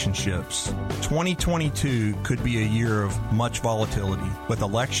relationships. 2022 could be a year of much volatility with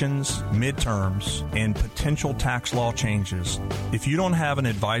elections, midterms, and potential tax law changes. If you don't have an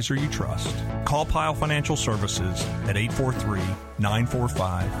advisor you trust, call Pyle Financial Services at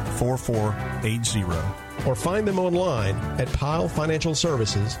 843-945-4480. Or find them online at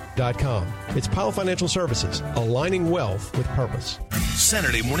PyleFinancialServices.com. It's Pyle Financial Services, aligning wealth with purpose.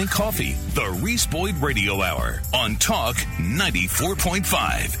 Saturday Morning Coffee, the Reese Boyd Radio Hour on Talk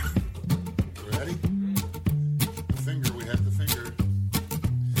 94.5. Ready? The finger, we have the finger.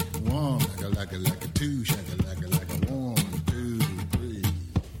 One, like a two, shaka like a 1, 2, 3.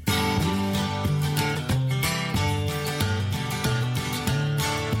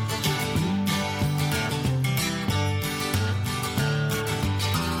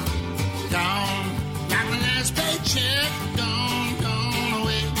 Gone, like my last paycheck. Gone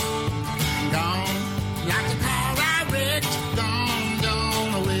away. Gone, like the car I wrecked.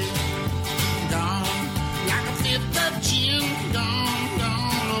 Gone away. Gone, like a 5th of June. Gone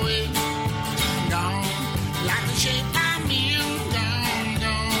away. Gone, like the shape I'm in.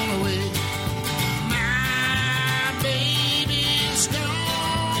 Gone away. My baby's gone away.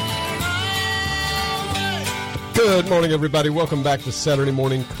 Good morning, everybody. Welcome back to Saturday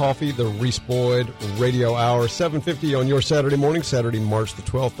Morning Coffee, the Reese Boyd Radio Hour, 7:50 on your Saturday morning, Saturday, March the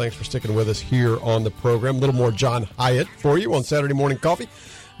 12th. Thanks for sticking with us here on the program. A little more John Hyatt for you on Saturday Morning Coffee.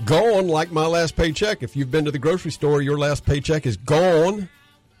 Gone like my last paycheck. If you've been to the grocery store, your last paycheck is gone.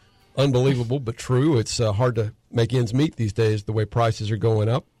 Unbelievable, but true. It's hard to make ends meet these days, the way prices are going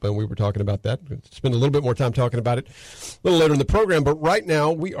up, and we were talking about that. We'll spend a little bit more time talking about it a little later in the program, but right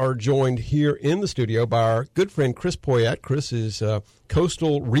now we are joined here in the studio by our good friend Chris Poyat. Chris is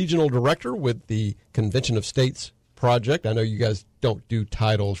Coastal Regional Director with the Convention of States Project. I know you guys don't do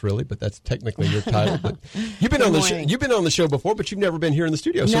titles really, but that's technically your title. But you've been on the show. You've been on the show before, but you've never been here in the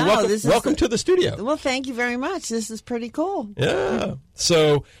studio. So welcome to the studio. Well, thank you very much. This is pretty cool. Yeah.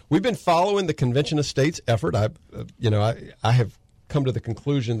 So we've been following the Convention of States effort. I have come to the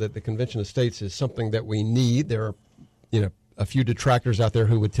conclusion that the Convention of States is something that we need. There are, a few detractors out there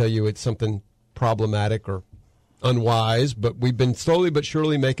who would tell you it's something problematic or unwise, but we've been slowly but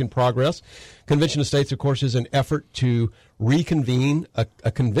surely making progress. Convention of States, of course, is an effort to reconvene a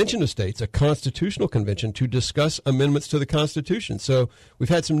convention of states, a constitutional convention, to discuss amendments to the Constitution. So we've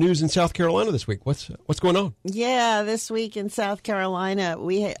had some news in South Carolina this week. What's going on? Yeah, this week in South Carolina,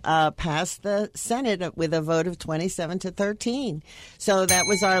 we passed the Senate with a vote of 27-13. So that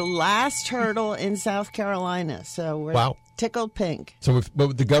was our last hurdle in South Carolina. So we're tickled pink. So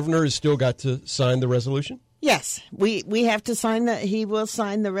but the governor has still got to sign the resolution? Yes, we have to sign that. He will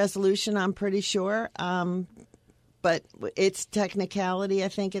sign the resolution, I'm pretty sure. But it's technicality, I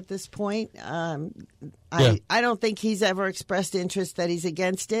think, at this point. I don't think he's ever expressed interest that he's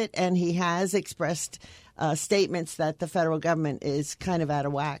against it, and he has expressed statements that the federal government is kind of out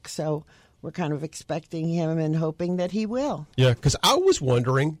of whack. So we're kind of expecting him and hoping that he will. Yeah, because I was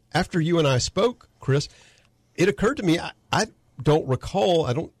wondering, after you and I spoke, Chris, it occurred to me, I don't recall,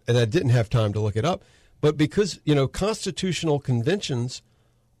 and I didn't have time to look it up, but because, constitutional conventions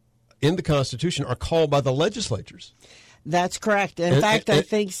in the Constitution are called by the legislatures. That's correct. In fact, I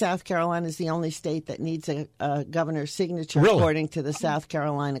think South Carolina is the only state that needs a governor's signature, according to the South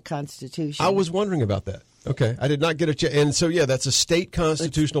Carolina Constitution. I was wondering about that. Okay. I did not get a chance. And so, that's a state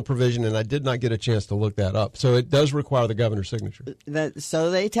constitutional provision, and I did not get a chance to look that up. So it does require the governor's signature. So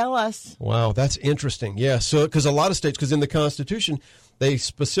they tell us. Wow, that's interesting. Yeah, so because a lot of states, because in the Constitution, they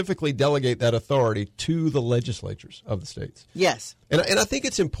specifically delegate that authority to the legislatures of the states. Yes. And I think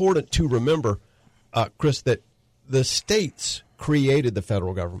it's important to remember, Chris, that the states created the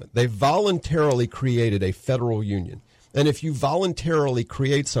federal government. They voluntarily created a federal union. And if you voluntarily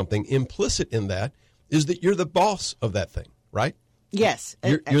create something, implicit in that is that you're the boss of that thing, right? Yes.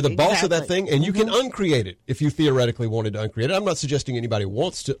 You're the boss of that exactly. thing, and you can uncreate it if you theoretically wanted to uncreate it. I'm not suggesting anybody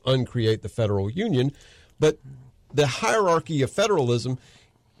wants to uncreate the federal union, but the hierarchy of federalism,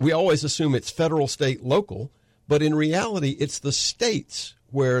 we always assume it's federal, state, local, but in reality, it's the states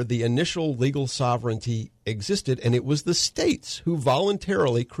where the initial legal sovereignty existed, and it was the states who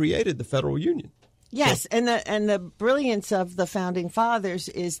voluntarily created the federal union. Yes, and the brilliance of the Founding Fathers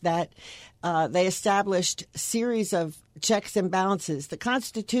is that they established a series of checks and balances. The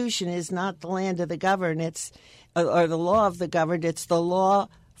Constitution is not the land of the governed, or the law of the governed. It's the law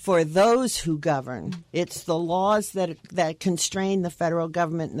for those who govern. It's the laws that constrain the federal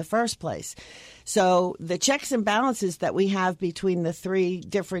government in the first place. So the checks and balances that we have between the three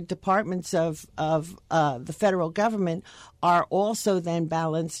different departments of the federal government are also then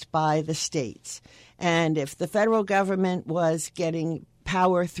balanced by the states. And if the federal government was getting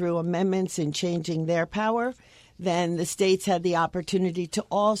power through amendments and changing their power, then the states had the opportunity to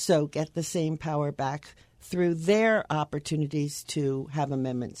also get the same power back through their opportunities to have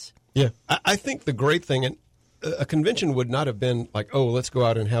amendments. Yeah, I think the great thing, and a convention would not have been like, oh, let's go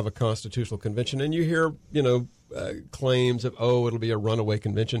out and have a constitutional convention. And you hear, claims of, oh, it'll be a runaway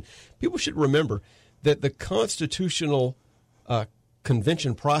convention. People should remember that the constitutional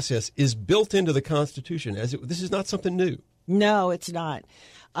convention process is built into the Constitution. This is not something new. No, it's not.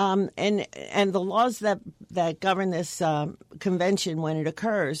 And the laws that govern this convention when it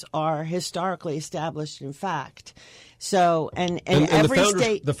occurs are historically established in fact. So and every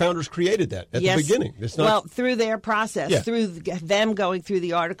state, the founders created that at the beginning. It's not, through their process, through them going through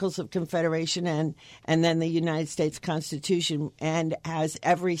the Articles of Confederation and then the United States Constitution, and as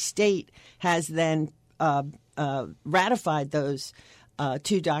every state has then ratified those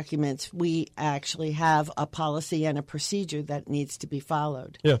two documents, we actually have a policy and a procedure that needs to be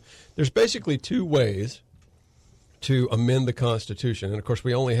followed. Yeah, there's basically two ways to amend the Constitution, and of course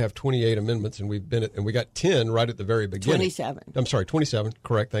we only have 28 amendments, and we got 10 right at the very beginning. 27. I'm sorry, 27.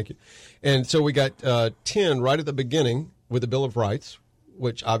 Correct. Thank you. And so we got 10 right at the beginning with the Bill of Rights,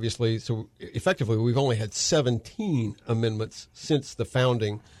 which obviously, so effectively, we've only had 17 amendments since the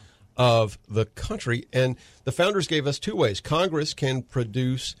founding of the country, and the founders gave us two ways. Congress can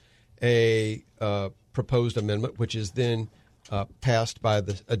produce a proposed amendment, which is then adopted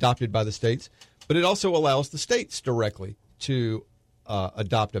by the states, but it also allows the states directly to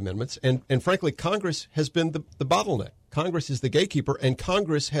adopt amendments. And frankly, Congress has been the bottleneck. Congress is the gatekeeper, and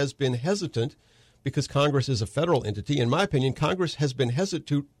Congress has been hesitant because Congress is a federal entity. In my opinion, Congress has been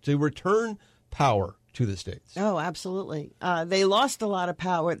hesitant to return power to the states. Oh, absolutely. They lost a lot of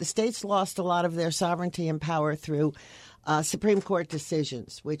power. The states lost a lot of their sovereignty and power through Supreme Court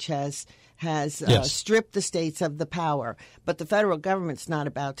decisions, which has stripped the states of the power. But the federal government's not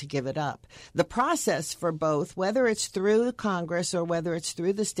about to give it up. The process for both, whether it's through Congress or whether it's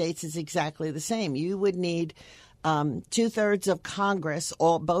through the states, is exactly the same. You would need 2/3 of Congress,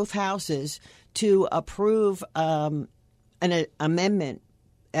 both houses, to approve an amendment,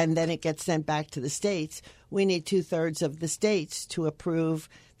 and then it gets sent back to the states. We need 2/3 of the states to approve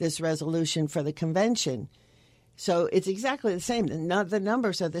this resolution for the convention. So it's exactly the same. The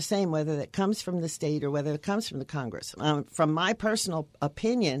numbers are the same, whether it comes from the state or whether it comes from the Congress. From my personal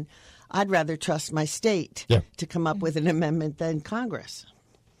opinion, I'd rather trust my state to come up with an amendment than Congress.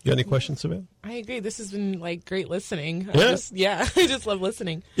 You got any questions, Savannah? I agree. This has been great listening. Yeah. I just love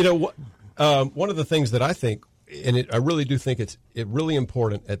listening. One of the things that I think, and I really do think it's really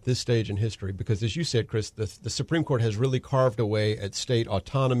important at this stage in history, because as you said, Chris, the Supreme Court has really carved away at state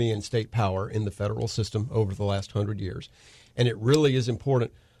autonomy and state power in the federal system over the last 100 years. And it really is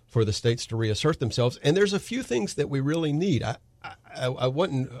important for the states to reassert themselves. And there's a few things that we really need. I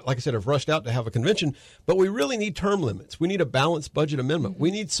wouldn't, like I said, I've rushed out to have a convention, but we really need term limits. We need a balanced budget amendment.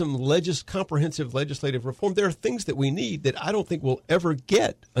 We need some comprehensive legislative reform. There are things that we need that I don't think we'll ever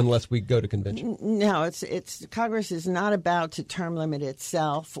get unless we go to convention. No, it's Congress is not about to term limit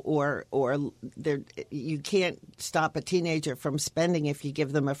itself, or you can't stop a teenager from spending if you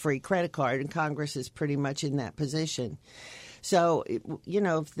give them a free credit card, and Congress is pretty much in that position. So,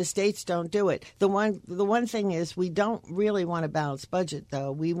 if the states don't do it, the one thing is we don't really want a balanced budget,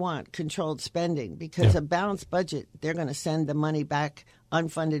 though. We want controlled spending, because a balanced budget, they're going to send the money back,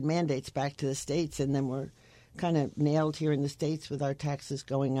 unfunded mandates back to the states, and then we're kind of nailed here in the states with our taxes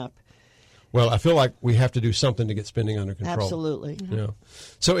going up. Well, I feel like we have to do something to get spending under control. Absolutely. Yeah.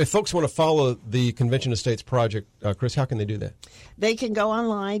 So if folks want to follow the Convention of States project, Chris, how can they do that? They can go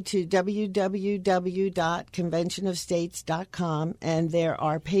online to www.conventionofstates.com, and there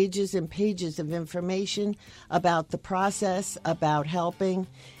are pages and pages of information about the process, about helping,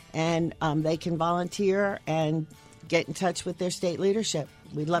 and they can volunteer and get in touch with their state leadership.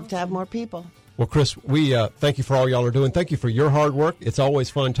 We'd love to have more people. Well, Chris, we thank you for all y'all are doing. Thank you for your hard work. It's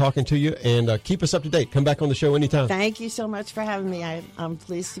always fun talking to you, and keep us up to date. Come back on the show anytime. Thank you so much for having me. I'm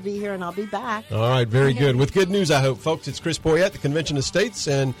pleased to be here, and I'll be back. All right, very good. With good news, I hope, folks. It's Chris Poyet, the Convention of States,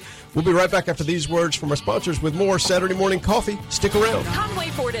 and we'll be right back after these words from our sponsors with more Saturday Morning Coffee. Stick around. Conway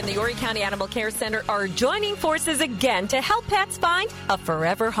Ford and the Horry County Animal Care Center are joining forces again to help pets find a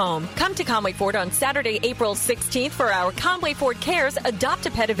forever home. Come to Conway Ford on Saturday, April 16th for our Conway Ford Cares Adopt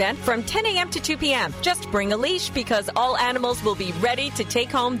a Pet event from 10 a.m. to 2 p.m. Just bring a leash because all animals will be ready to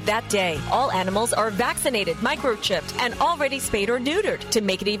take home that day. All animals are vaccinated, microchipped, and already spayed or neutered. To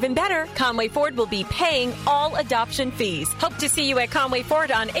make it even better, Conway Ford will be paying all adoption fees. Hope to see you at Conway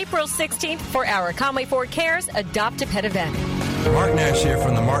Ford on April 16th for our Conway Ford Cares Adopt a Pet event. Mark Nash here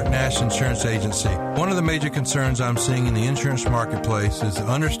from the Mark Nash Insurance Agency. One of the major concerns I'm seeing in the insurance marketplace is the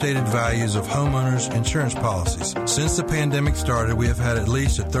understated values of homeowners' insurance policies. Since the pandemic started, we have had at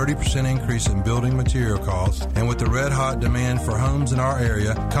least a 30% increase in building material costs, and with the red-hot demand for homes in our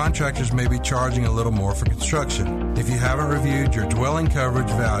area, contractors may be charging a little more for construction. If you haven't reviewed your dwelling coverage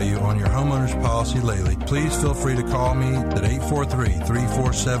value on your homeowner's policy lately, please feel free to call me at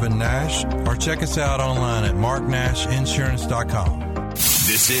 843-347-NASH or check us out online at marknashinsurance.com.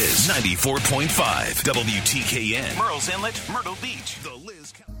 This is 94.5 WTKN. Merle's Inlet, Myrtle Beach. The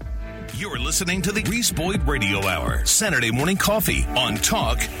Liz. You're listening to the Reese Boyd Radio Hour, Saturday Morning Coffee on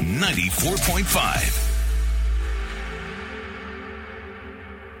Talk 94.5.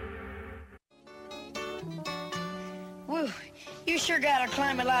 Whew, you sure gotta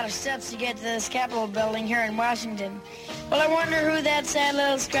climb a lot of steps to get to this Capitol building here in Washington. Well, I wonder who that sad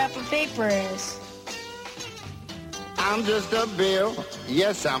little scrap of paper is. I'm just a bill,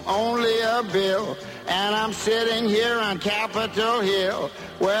 yes, I'm only a bill, and I'm sitting here on Capitol Hill.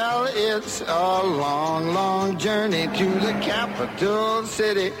 Well, it's a long, long journey to the capital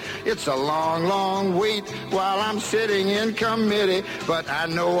city. It's a long, long wait while I'm sitting in committee, but I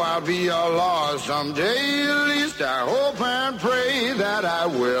know I'll be a law someday. At least I hope and pray that I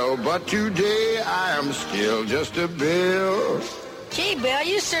will, but today I am still just a bill. Gee, Bill,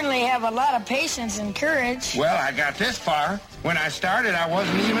 you certainly have a lot of patience and courage. Well, I got this far. When I started, I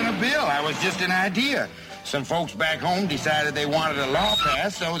wasn't even a bill. I was just an idea. Some folks back home decided they wanted a law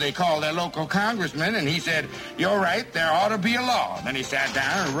passed, so they called their local congressman, and he said, "You're right, there ought to be a law." Then he sat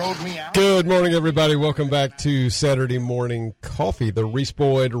down and wrote me out. Good morning, everybody. Welcome back to Saturday Morning Coffee, the Reese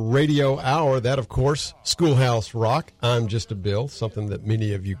Boyd Radio Hour. That, of course, Schoolhouse Rock. I'm Just a Bill, something that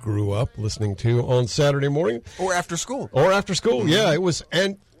many of you grew up listening to on Saturday morning. Or after school. Or after school, yeah. It was.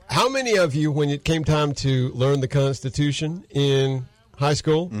 And how many of you, when it came time to learn the Constitution in high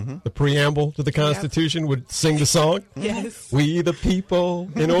school, the preamble to the Constitution, would sing the song? Yes. We the people,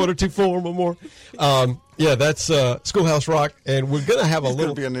 in order to form a more... yeah, that's Schoolhouse Rock, and we're going to have a little... He's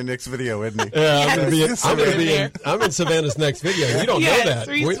going to be in the next video, isn't he? Yeah, I'm in Savannah's next video. You don't know that.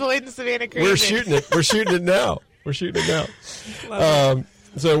 Reese Boyd and Savannah Craven. We're shooting it. We're shooting it now.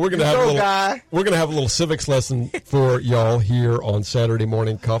 So we're gonna have a little civics lesson for y'all here on Saturday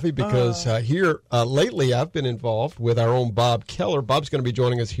Morning Coffee, because lately I've been involved with our own Bob Keller. Bob's going to be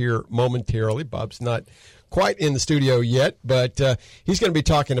joining us here momentarily. Bob's not quite in the studio yet, but he's going to be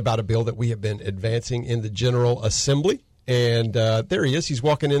talking about a bill that we have been advancing in the General Assembly. And there he is. He's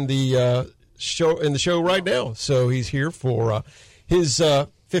walking in the show right now. So he's here for his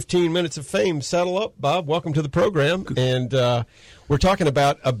 15 minutes of fame. Saddle up, Bob. Welcome to the program. And we're talking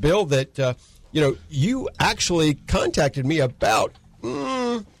about a bill that, you actually contacted me about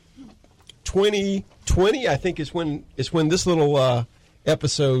 2020, I think is when this little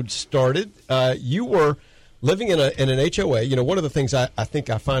episode started. You were living in an HOA. One of the things I think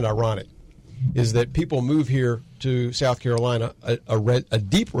I find ironic is that people move here to South Carolina, a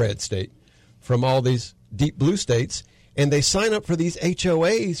deep red state, from all these deep blue states, and they sign up for these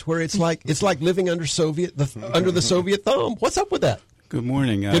HOAs where it's like living under the Soviet thumb. What's up with that? Good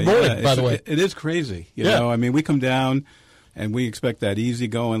morning. Good morning, by the way. It is crazy. You know, I mean, we come down and we expect that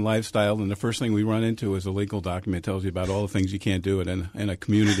easygoing lifestyle, and the first thing we run into is a legal document that tells you about all the things you can't do in a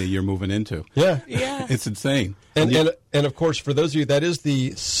community you're moving into. Yeah. It's insane. And of course, for those of you, that is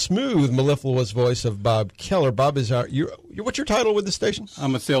the smooth, mellifluous voice of Bob Keller. Bob is what's your title with the station?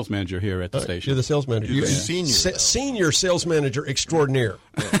 I'm a sales manager here at the station. You're the sales manager. You're senior sales manager extraordinaire.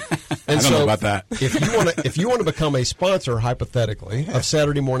 And I don't know about that. if you want to become a sponsor, hypothetically, of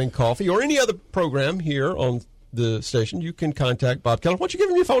Saturday Morning Coffee or any other program here on the station, you can contact Bob Keller. Why don't you give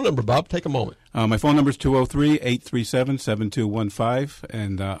him your phone number, Bob? Take a moment. My phone number is 203-837-7215,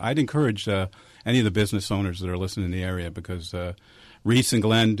 and I'd encourage any of the business owners that are listening in the area, because Reese and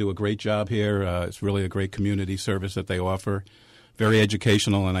Glenn do a great job here. It's really a great community service that they offer. Very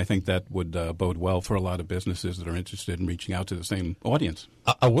educational, and I think that would bode well for a lot of businesses that are interested in reaching out to the same audience.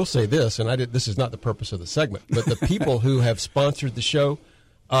 I will say this, and this is not the purpose of the segment, but the people who have sponsored the show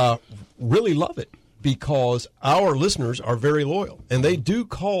really love it because our listeners are very loyal, and they do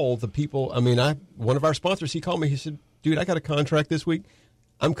call the people. I mean, one of our sponsors, he called me. He said, "Dude, I got a contract this week.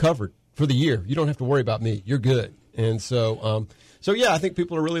 I'm covered for the year. You don't have to worry about me. You're good." And so, yeah, I think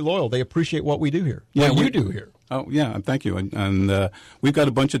people are really loyal. They appreciate what we do here. Yeah, what you do here. Oh, yeah, thank you. And we've got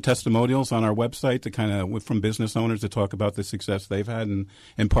a bunch of testimonials on our website to kind of from business owners to talk about the success they've had in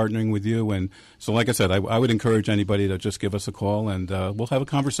partnering with you. And so, like I said, I would encourage anybody to just give us a call, and we'll have a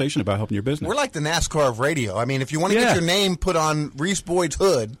conversation about helping your business. We're like the NASCAR of radio. I mean, if you want to get your name put on Reese Boyd's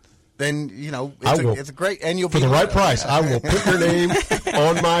hood, then, it's a great, and you'll be for the right price. I will put your name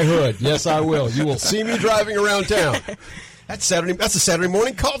on my hood. Yes, I will. You will see me driving around town. That's a Saturday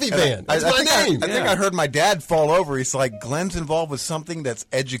morning coffee van. That's my name. I think I heard my dad fall over. He's like, Glenn's involved with something that's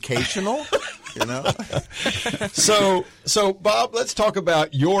educational, So Bob, let's talk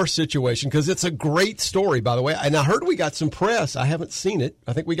about your situation because it's a great story, by the way. And I heard we got some press. I haven't seen it.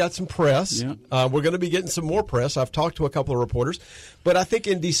 I think we got some press. Yeah. We're going to be getting some more press. I've talked to a couple of reporters. But I think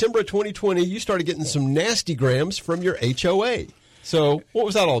in December of 2020, you started getting some nasty grams from your HOA. So what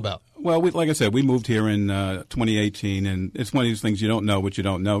was that all about? Well, like I said, we moved here in 2018, and it's one of these things you don't know what you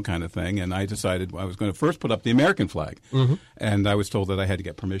don't know kind of thing. And I decided I was going to first put up the American flag. Mm-hmm. And I was told that I had to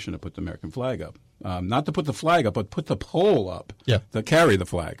get permission to put the American flag up. Not to put the flag up, but put the pole up to carry the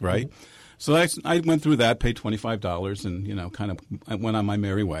flag, right? Mm-hmm. So I went through that, paid $25, and, kind of went on my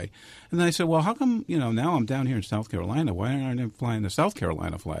merry way. And then I said, well, how come, now I'm down here in South Carolina. Why aren't I flying the South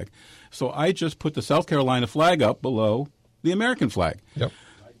Carolina flag? So I just put the South Carolina flag up below the American flag. Yep.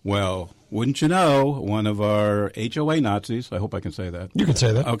 Well, wouldn't you know, one of our HOA Nazis, I hope I can say that. You can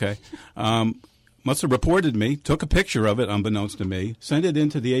say that. Okay. Must have reported me, took a picture of it unbeknownst to me, sent it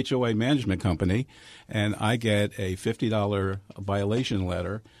into the HOA management company, and I get a $50 violation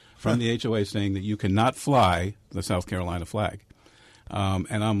letter from the HOA saying that you cannot fly the South Carolina flag.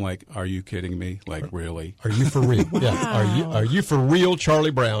 And I'm like, are you kidding me? Like, really? Are you for real? Wow. Yeah. Are you for real,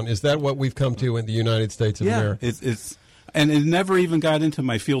 Charlie Brown? Is that what we've come to in the United States of America? It's and it never even got into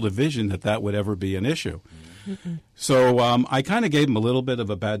my field of vision that would ever be an issue. Mm-mm. So I kind of gave him a little bit of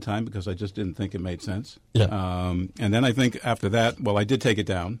a bad time because I just didn't think it made sense. Yeah. And then I think after that, I did take it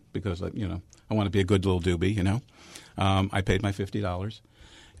down because, I want to be a good little doobie, I paid my $50.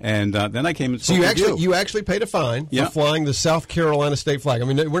 And then I came and so you actually paid a fine for flying the South Carolina state flag. I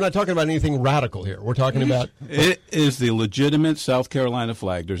mean, we're not talking about anything radical here. We're talking about it is the legitimate South Carolina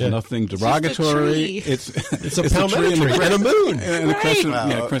flag. There's nothing derogatory. It's a palmetto tree and a moon and a crescent.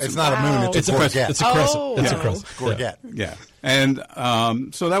 It's not a moon. It's a crescent. It's a crescent. It's a crescent. Gorget. Yeah. And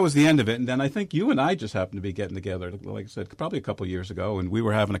so that was the end of it. And then I think you and I just happened to be getting together, like I said, probably a couple of years ago, and we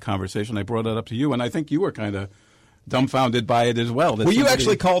were having a conversation. I brought it up to you, and I think you were kind of dumbfounded by it as well. Well, you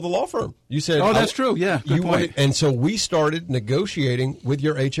actually called the law firm. You said, "Oh, that's true." Yeah, you wanted, and so we started negotiating with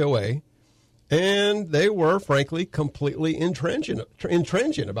your HOA, and they were, frankly, completely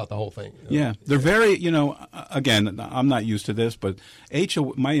intransigent about the whole thing. Yeah, they're very. Again, I'm not used to this, but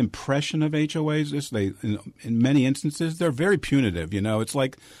my impression of HOAs is in many instances, they're very punitive. It's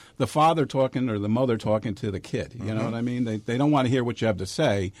like the father talking or the mother talking to the kid. You know what I mean? They don't want to hear what you have to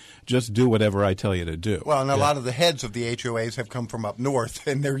say. Just do whatever I tell you to do. Well, and a lot of the heads of the HOAs have come from up north,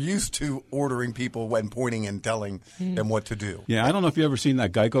 and they're used to ordering people when pointing and telling them what to do. Yeah, I don't know if you've ever seen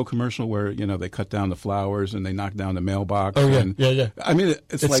that Geico commercial where, they cut down the flowers and they knock down the mailbox. Oh, yeah, and, yeah. I mean,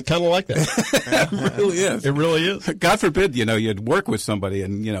 it's like kind of like that. It really is. It really is. God forbid, you'd work with somebody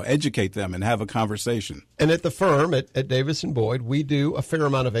and, educate them and have a conversation. And at the firm, at Davis & Boyd, we do a fair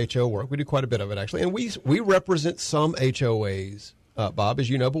amount of HO work. We do quite a bit of it, actually. And we represent some HOAs, Bob, as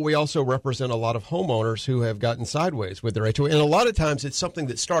you know, but we also represent a lot of homeowners who have gotten sideways with their HOA. And a lot of times it's something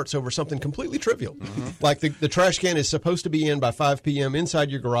that starts over something completely trivial. Mm-hmm. Like the trash can is supposed to be in by 5 p.m. inside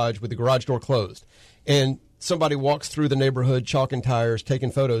your garage with the garage door closed. And somebody walks through the neighborhood chalking tires,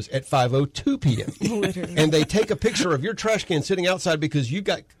 taking photos at 5:02 p.m. And they take a picture of your trash can sitting outside because you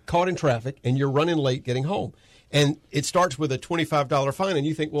got caught in traffic and you're running late getting home. And it starts with a $25 fine, and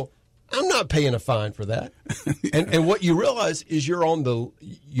you think, well, I'm not paying a fine for that. And what you realize is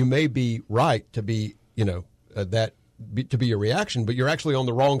you may be right to be, to be your reaction, but you're actually on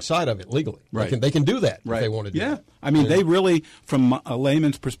the wrong side of it legally. Right. They can do that if they want to do that. I mean, they really, from a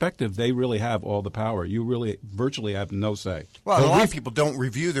layman's perspective, they really have all the power. You really virtually have no say. Well, a lot of people don't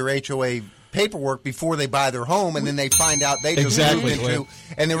review their HOA paperwork before they buy their home, and then they find out they just moved into.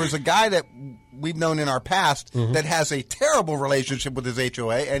 And there was a guy that we've known in our past that has a terrible relationship with his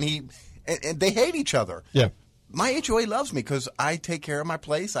HOA, and they hate each other. Yeah. My HOA loves me because I take care of my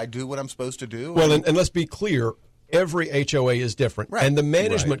place. I do what I'm supposed to do. Well, and let's be clear. Every HOA is different, Right. and the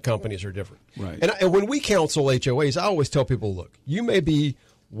management companies are different. Right. And when we counsel HOAs, I always tell people, look, you may be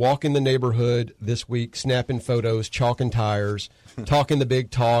walking the neighborhood this week, snapping photos, chalking tires, talking the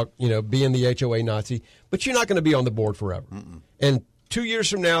big talk, being the HOA Nazi, but you're not going to be on the board forever. And 2 years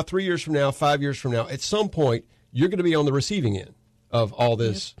from now, 3 years from now, 5 years from now, at some point, you're going to be on the receiving end of all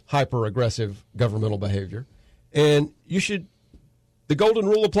this hyper-aggressive governmental behavior. And the golden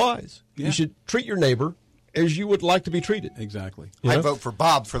rule applies. Yeah. You should treat your neighbor as you would like to be treated. Exactly. I vote for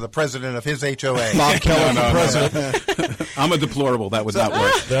Bob for the president of his HOA. Bob Keller for president. I'm a deplorable. That would not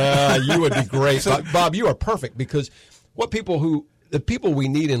work. You would be great. Bob, you are perfect because the people we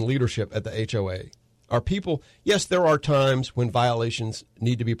need in leadership at the HOA are people, yes, there are times when violations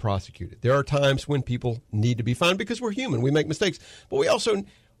need to be prosecuted. There are times when people need to be fined because we're human. We make mistakes. But we also,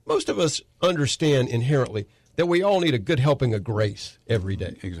 most of us understand inherently that we all need a good helping of grace every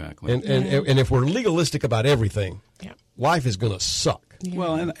day. Exactly. And if we're legalistic about everything, life is going to suck.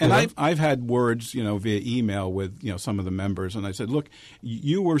 Well, and I've had words, via email with, some of the members, and I said, look,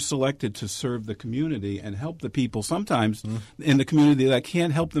 you were selected to serve the community and help the people sometimes in the community that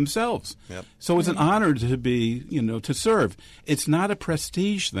can't help themselves. Yep. So it's an honor to be, to serve. It's not a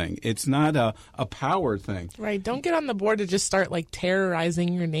prestige thing. It's not a power thing. Right. Don't get on the board to just start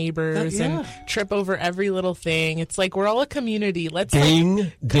terrorizing your neighbors and trip over every little thing. It's like we're all a community. Let's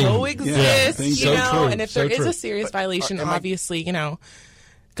coexist, and if there is a serious violation, obviously, go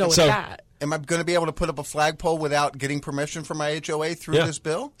with that. Am I going to be able to put up a flagpole without getting permission from my HOA through this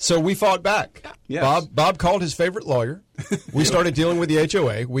bill? So we fought back. Yes. Bob called his favorite lawyer. We started dealing with the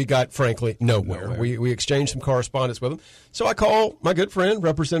HOA. We got, frankly, nowhere. We exchanged some correspondence with him. So I called my good friend,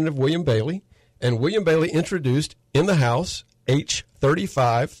 Representative William Bailey, and William Bailey introduced in the House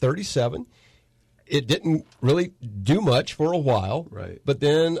H3537. It didn't really do much for a while. Right. But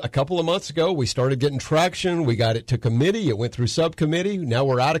then a couple of months ago, we started getting traction. We got it to committee. It went through subcommittee. Now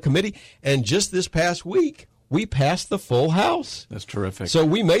we're out of committee. And just this past week, we passed the full House. That's terrific. So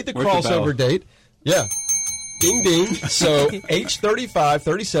we made the crossover date. Yeah. Ding, ding. So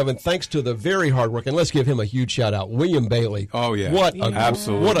H3537, thanks to the very hard work, and let's give him a huge shout out, William Bailey. Oh, yeah.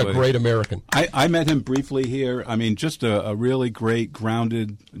 Absolutely. What a great American. I met him briefly here. I mean, just a really great,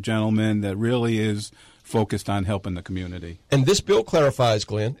 grounded gentleman that really is focused on helping the community. And this bill clarifies,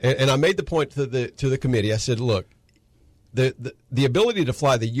 Glenn, and I made the point to the committee. I said, look, the ability to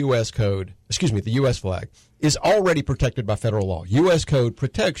fly the U.S. flag is already protected by federal law. U.S. code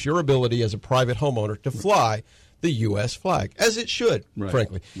protects your ability as a private homeowner to fly the U.S. flag, as it should,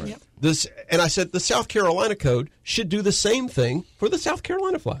 frankly. Right. Yep. And I said the South Carolina code should do the same thing for the South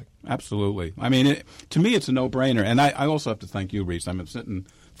Carolina flag. Absolutely. I mean, to me, it's a no-brainer. And I also have to thank you, Reese. I'm sitting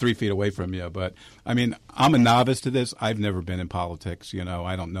 3 feet away from you. But, I mean, I'm a novice to this. I've never been in politics.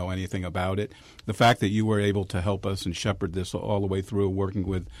 I don't know anything about it. The fact that you were able to help us and shepherd this all the way through, working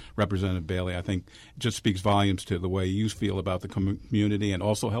with Representative Bailey, I think just speaks volumes to the way you feel about the community and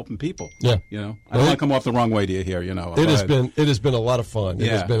also helping people. Yeah. I don't want to come off the wrong way to you here, It has been a lot of fun. It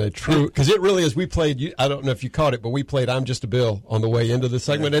has been a true, because it really is. We played, I don't know if you caught it, but we played I'm Just a Bill on the way into the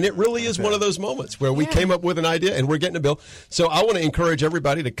segment. And it really is one of those moments where we came up with an idea and we're getting a bill. So I want to encourage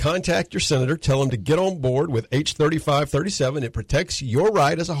everybody to contact your senator, tell him to get on board with H3537. It protects your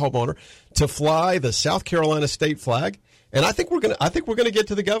right as a homeowner to fly the South Carolina state flag. And I think we're going to get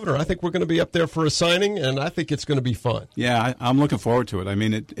to the governor. I think we're going to be up there for a signing, and I think it's going to be fun. Yeah, I'm looking forward to it. I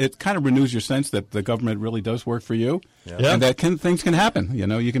mean, it kind of renews your sense that the government really does work for you, and that things can happen.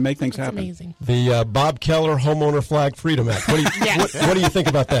 You can make things happen. Amazing. The Bob Keller Homeowner Flag Freedom Act. What do you think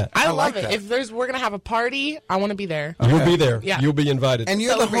about that? I love it. If we're going to have a party, I want to be there. Okay. You'll be there. Yeah. You'll be invited. And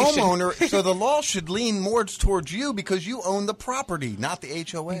you're the homeowner, so the law should lean more towards you because you own the property, not the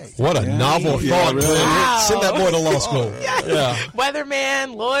HOA. What a novel thought. Really. Wow. Send that boy to law school. Yeah.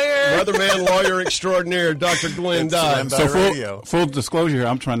 Weatherman, lawyer extraordinaire, Dr. Glenn Dye. So full disclosure here,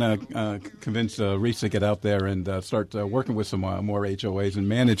 I'm trying to convince Reese to get out there and start working with some more HOAs and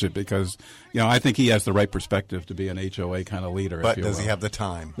manage it because, I think he has the right perspective to be an HOA kind of leader. But does he have the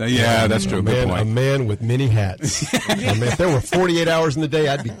time? Yeah, that's true. Good point. A man with many hats. If there were 48 hours in the day,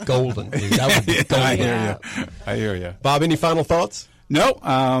 I'd be golden. Dude. I would be golden. I hear you. Bob, any final thoughts? No.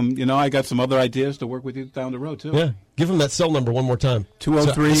 I got some other ideas to work with you down the road, too. Yeah. Give him that cell number one more time.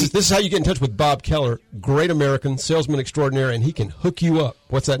 203. So this is how you get in touch with Bob Keller, great American, salesman extraordinaire, and he can hook you up.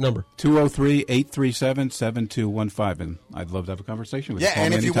 What's that number? 203-837-7215. And I'd love to have a conversation with you. Yeah,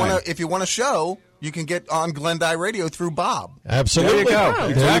 and if you want to show, you can get on Glendive Radio through Bob. Absolutely. There you go.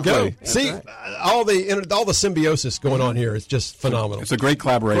 Exactly. There you go. See, all the symbiosis going on here is just phenomenal. It's a great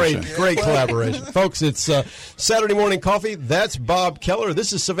collaboration. Great collaboration. Folks, it's Saturday Morning Coffee. That's Bob Keller.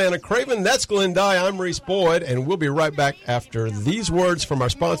 This is Savannah Craven. That's Glenn Dye. I'm Reese Boyd, and we'll be right back after these words from our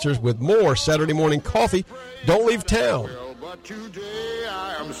sponsors with more Saturday Morning Coffee. Don't leave town. But today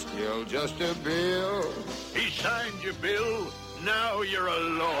I am still just a bill. He signed your bill. Now you're a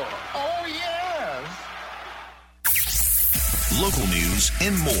law. Oh, yes. Local news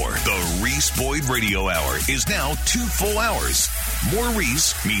and more. The Reese Boyd Radio Hour is now 2 full hours. More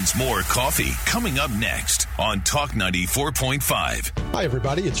Reese means more coffee. Coming up next on Talk 94.5. Hi,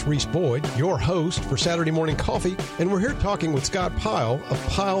 everybody. It's Reese Boyd, your host for Saturday Morning Coffee, and we're here talking with Scott Pyle of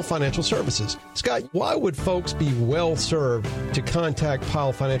Pyle Financial Services. Scott, why would folks be well served to contact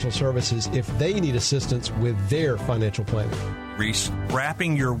Pyle Financial Services if they need assistance with their financial planning? Reese,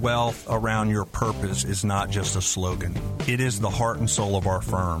 wrapping your wealth around your purpose is not just a slogan. It is the heart and soul of our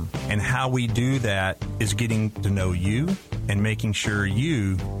firm. And how we do that is getting to know you and making sure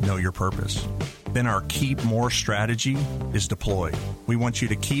you know your purpose. Then our keep more strategy is deployed. We want you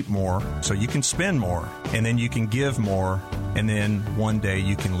to keep more so you can spend more, and then you can give more, and then one day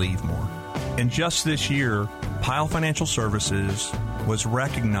you can leave more. And just this year, Pyle Financial Services was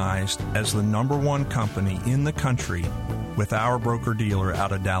recognized as the #1 company in the country with our broker-dealer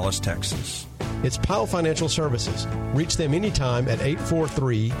out of Dallas, Texas. It's Pyle Financial Services. Reach them anytime at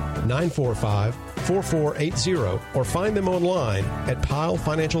 843-945-4480 or find them online at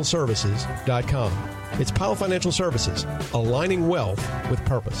PyleFinancialServices.com. It's Pyle Financial Services, aligning wealth with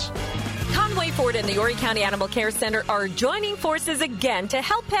purpose. Conway Ford and the Horry County Animal Care Center are joining forces again to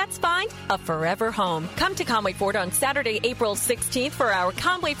help pets find a forever home. Come to Conway Ford on Saturday, April 16th for our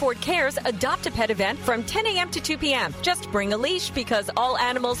Conway Ford Cares Adopt a Pet event from 10 a.m. to 2 p.m. Just bring a leash because all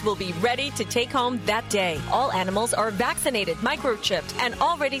animals will be ready to take home that day. All animals are vaccinated, microchipped, and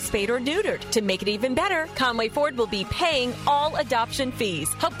already spayed or neutered. To make it even better, Conway Ford will be paying all adoption fees.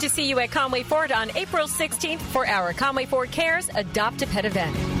 Hope to see you at Conway Ford on April 16th for our Conway Ford Cares Adopt a Pet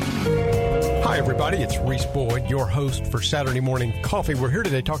event. Hi, everybody. It's Reese Boyd, your host for Saturday Morning Coffee. We're here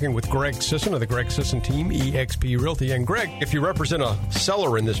today talking with Greg Sisson of the Greg Sisson team, eXp Realty. And Greg, if you represent a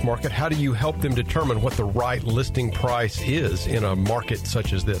seller in this market, how do you help them determine what the right listing price is in a market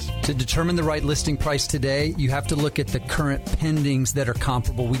such as this? To determine the right listing price today, you have to look at the current pendings that are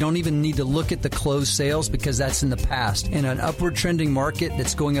comparable. We don't even need to look at the closed sales because that's in the past. In an upward trending market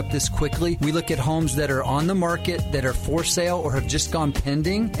that's going up this quickly, we look at homes that are on the market, that are for sale or have just gone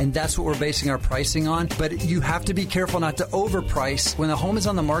pending, and that's what we're basing our pricing on. But you have to be careful not to overprice. When a home is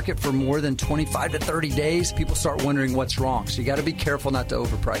on the market for more than 25 to 30 days, people start wondering what's wrong. So you got to be careful not to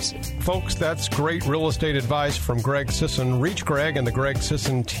overprice it. Folks, that's great real estate advice from Greg Sisson. Reach Greg and the Greg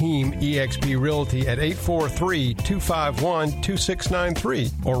Sisson team, eXp Realty, at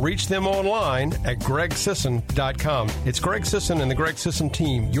 843-251-2693 or reach them online at gregsisson.com. It's Greg Sisson and the Greg Sisson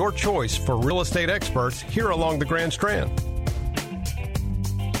team, your choice for real estate experts here along the Grand Strand.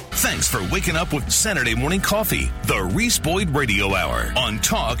 Thanks for waking up with Saturday Morning Coffee, the Reese Boyd Radio Hour on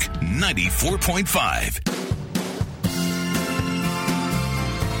Talk 94.5.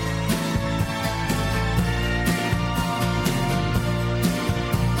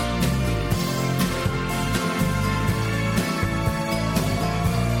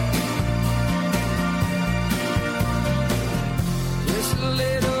 Just a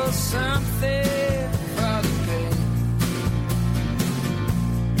little something for the pain.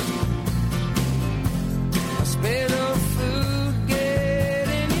 I spit no food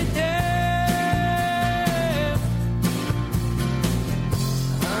getting you down.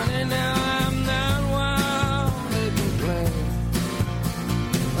 Honey, now I'm not one they can play.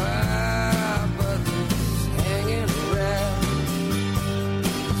 But this hanging around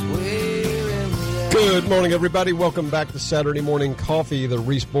is wearing me out. Good morning, everybody. Welcome back to Saturday Morning Coffee, the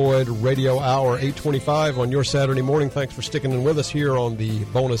Reese Boyd Radio Hour, 8:25 on your Saturday morning. Thanks for sticking in with us here on the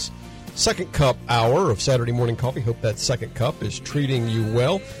bonus second cup hour of Saturday Morning Coffee. Hope that second cup is treating you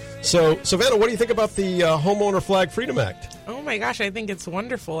well. So, Savannah, what do you think about the Homeowner Flag Freedom Act? Oh my gosh, I think it's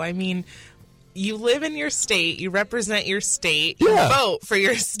wonderful. I mean, you live in your state, you represent your state, you vote for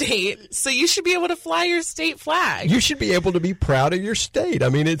your state, so you should be able to fly your state flag. You should be able to be proud of your state. I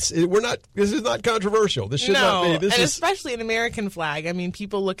mean, this is not controversial. This should not be. Especially an American flag. I mean,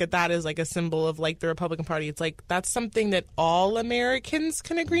 people look at that as like a symbol of like the Republican Party. It's like that's something that all Americans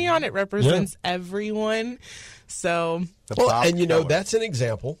can agree on. It represents everyone. So, and you know, that's an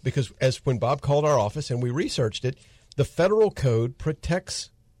example because as when Bob called our office and we researched it, the federal code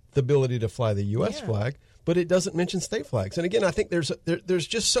protects the ability to fly the U.S. flag, but but it doesn't mention state flags. And again, I think there's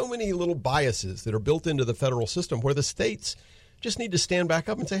just so many little biases that are built into the federal system where the states just need to stand back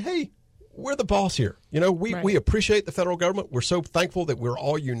up and say, hey, we're the boss here. We appreciate the federal government. We're so thankful that we're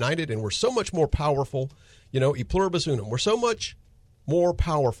all united and we're so much more powerful. E pluribus unum. We're so much more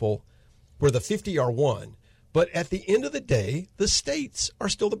powerful where the 50 are one. But at the end of the day, the states are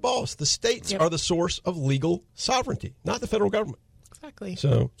still the boss. The states are the source of legal sovereignty, not the federal government. Exactly.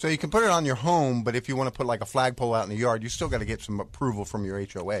 So you can put it on your home, but if you want to put like a flagpole out in the yard, you still got to get some approval from your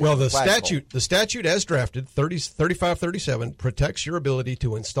HOA. Well, the statute as drafted, 3537, protects your ability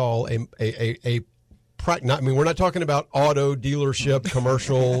to install we're not talking about auto dealership,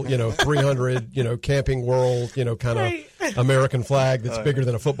 commercial, 300, Camping World, kind of American flag that's bigger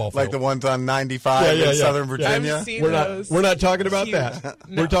than a football field. Like the ones on 95 in Southern Virginia. I've seen those. We're not talking about Huge. that.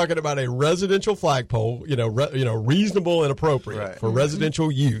 No. We're talking about a residential flagpole, reasonable and appropriate for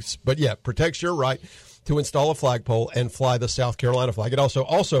residential use. But protects your right to install a flagpole and fly the South Carolina flag. It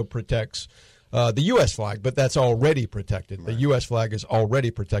also protects the U.S. flag, but that's already protected. Right. The U.S. flag is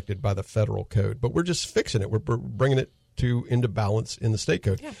already protected by the federal code, but we're just fixing it. We're bringing it into balance in the state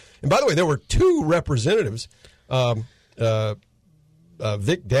code. Yeah. And by the way, there were two representatives, Vic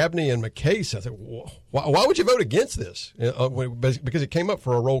Dabney and McCase. I said, why would you vote against this? Because it came up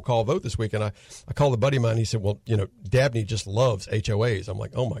for a roll call vote this week, and I called a buddy of mine. He said, well, Dabney just loves HOAs. I'm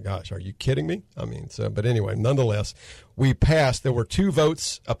like, oh, my gosh, are you kidding me? But anyway, nonetheless, we passed. There were 2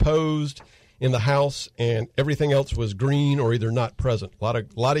 votes opposed in the House, and everything else was green or either not present. A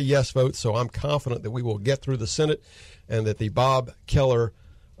lot of yes votes, so I'm confident that we will get through the Senate and that the Bob Keller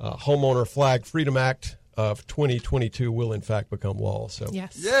Homeowner Flag Freedom Act of 2022 will, in fact, become law. So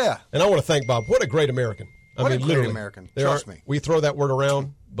yes. Yeah. And I want to thank Bob. What a great American. What a great American. Trust me. We throw that word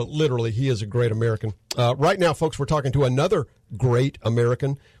around, but literally, he is a great American. Right now, folks, we're talking to another great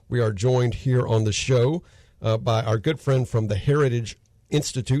American. We are joined here on the show by our good friend from the Heritage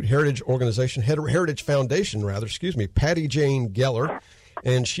Foundation, Patty Jane Geller.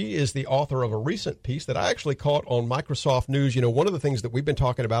 And she is the author of a recent piece that I actually caught on Microsoft News. One of the things that we've been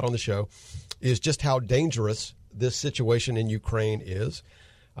talking about on the show is just how dangerous this situation in Ukraine is.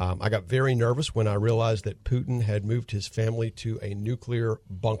 I got very nervous when I realized that Putin had moved his family to a nuclear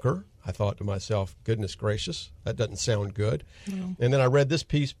bunker. I thought to myself, goodness gracious, that doesn't sound good. No. And then I read this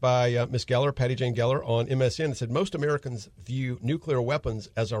piece by Miss Geller, Patty Jane Geller, on MSN. It said, most Americans view nuclear weapons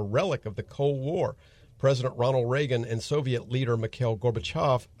as a relic of the Cold War. President Ronald Reagan and Soviet leader Mikhail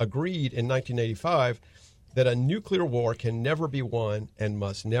Gorbachev agreed in 1985 that a nuclear war can never be won and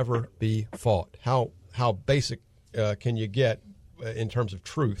must never be fought. How basic can you get in terms of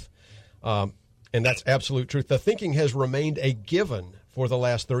truth? And that's absolute truth. The thinking has remained a given for the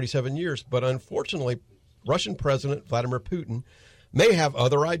last 37 years, but unfortunately, Russian President Vladimir Putin may have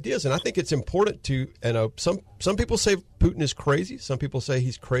other ideas, and I think it's important to. Some people say Putin is crazy. Some people say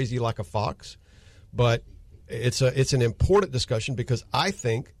he's crazy like a fox. But it's an important discussion because I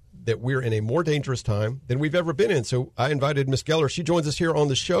think that we're in a more dangerous time than we've ever been in. So I invited Miss Geller. She joins us here on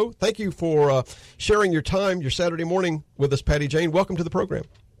the show. Thank you for sharing your time, your Saturday morning with us, Patty Jane. Welcome to the program.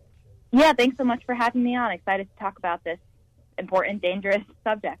 Yeah, thanks so much for having me on. Excited to talk about this important, dangerous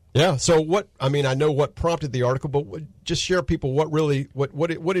subject. Yeah. So I know what prompted the article, but just share people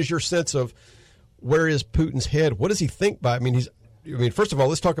what is your sense of where is Putin's head? What does he think by? First of all,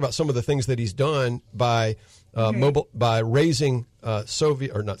 let's talk about some of the things that he's done by by raising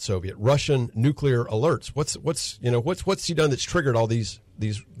Russian nuclear alerts. What's he done that's triggered all these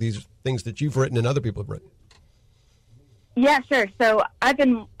things that you've written and other people have written? Yeah, sure. So I've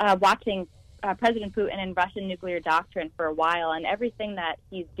been watching President Putin and Russian nuclear doctrine for a while, and everything that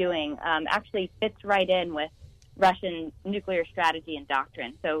he's doing actually fits right in with Russian nuclear strategy and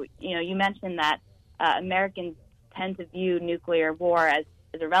doctrine. So, you mentioned that Americans tend to view nuclear war as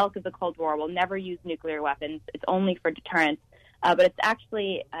a relic of the Cold War. We'll never use nuclear weapons. It's only for deterrence. But it's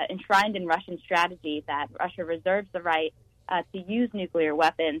actually enshrined in Russian strategy that Russia reserves the right to use nuclear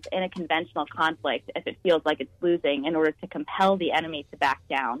weapons in a conventional conflict if it feels like it's losing in order to compel the enemy to back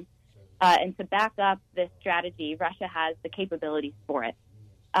down. And to back up this strategy, Russia has the capabilities for it.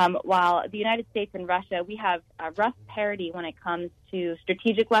 While the United States and Russia, we have a rough parity when it comes to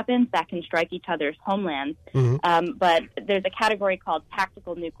strategic weapons that can strike each other's homelands. Mm-hmm. But there's a category called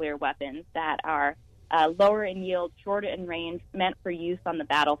tactical nuclear weapons that are lower in yield, shorter in range, meant for use on the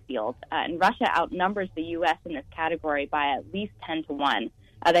battlefield. And Russia outnumbers the U.S. in this category by at least 10 to 1.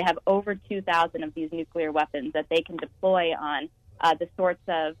 They have over 2,000 of these nuclear weapons that they can deploy on the sorts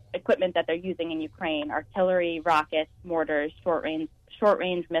of equipment that they're using in Ukraine: artillery, rockets, mortars,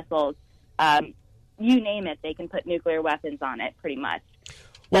 short-range missiles. You name it, they can put nuclear weapons on it, pretty much.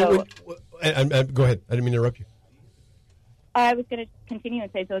 Well, go ahead. I didn't mean to interrupt you. I was going to continue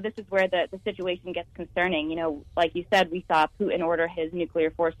and say, so this is where the situation gets concerning. You know, like you said, we saw Putin order his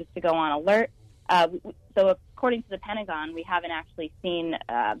nuclear forces to go on alert. So according to the Pentagon, we haven't actually seen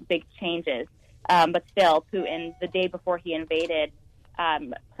big changes. But still, Putin, the day before he invaded,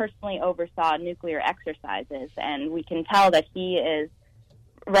 personally oversaw nuclear exercises. And we can tell that he is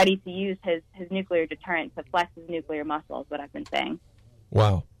ready to use his nuclear deterrent to flex his nuclear muscle, is what I've been saying.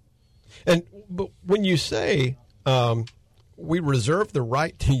 Wow. But when you say we reserve the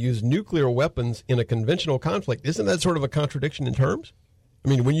right to use nuclear weapons in a conventional conflict, isn't that sort of a contradiction in terms? I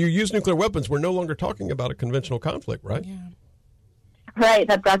mean, when you use nuclear weapons, we're no longer talking about a conventional conflict, right? Yeah. Right.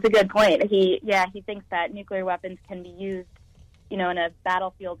 That's a good point. He thinks that nuclear weapons can be used, you know, in a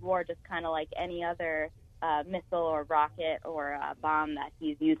battlefield war, just kind of like any other missile or rocket or bomb that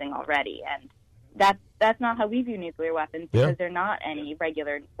he's using already. And that's not how we view nuclear weapons, because they're not any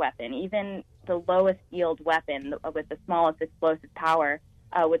regular weapon. Even the lowest yield weapon with the smallest explosive power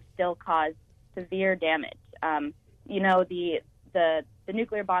would still cause severe damage. You know, the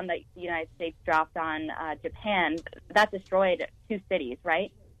nuclear bomb that the United States dropped on Japan, that destroyed 2 cities,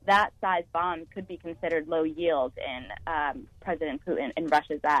 right? That size bomb could be considered low yield in President Putin in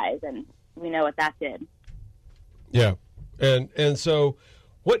Russia's eyes, and we know what that did. Yeah, and so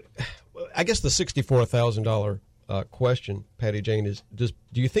what? I guess the $64,000 question, Patty Jane, is: do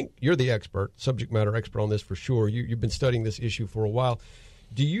you think, you're the expert, subject matter expert on this for sure? You've been studying this issue for a while.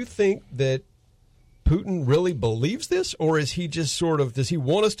 Do you think that Putin really believes this, or is he just sort of, does he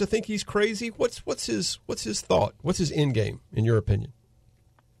want us to think he's crazy? What's his thought? What's his end game, in your opinion?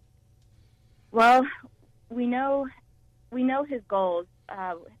 Well, we know his goals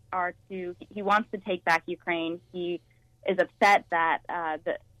are to, he wants to take back Ukraine. He is upset that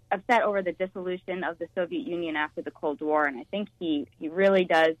upset over the dissolution of the Soviet Union after the Cold War, and I think he really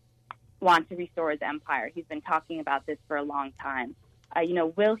does want to restore his empire. He's been talking about this for a long time. You know,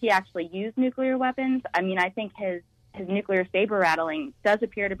 will he actually use nuclear weapons? I mean, I think his nuclear saber rattling does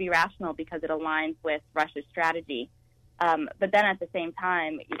appear to be rational because it aligns with Russia's strategy. But then at the same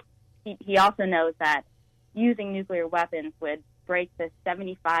time, he also knows that using nuclear weapons would break the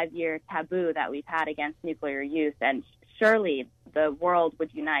 75-year taboo that we've had against nuclear use, and surely the world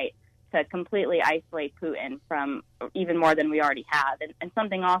would unite to completely isolate Putin from even more than we already have. And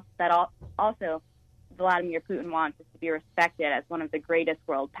something else that also Vladimir Putin wants is to be respected as one of the greatest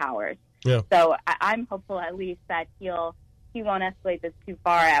world powers. Yeah. So I'm hopeful at least that he won't escalate this too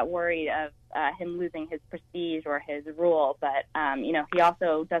far, worried of him losing his prestige or his rule. But, you know, he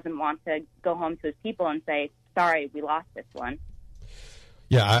also doesn't want to go home to his people and say, sorry, we lost this one.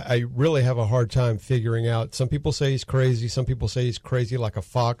 Yeah, I really have a hard time figuring out. Some people say he's crazy. Some people say he's crazy like a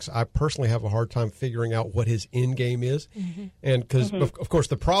fox. I personally have a hard time figuring out what his end game is. Mm-hmm. And because, of course,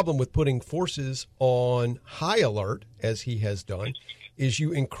 the problem with putting forces on high alert, as he has done, is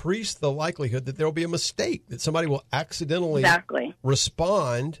you increase the likelihood that there will be a mistake, that somebody will accidentally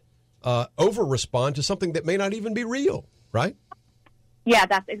respond, over-respond to something that may not even be real, right? Yeah,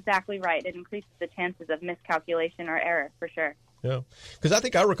 that's exactly right. It increases the chances of miscalculation or error, for sure. Yeah, because I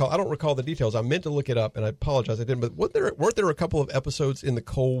don't recall the details. I meant to look it up, and I apologize I didn't. But weren't there a couple of episodes in the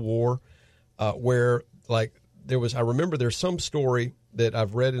Cold War where, like, there was? I remember there's some story that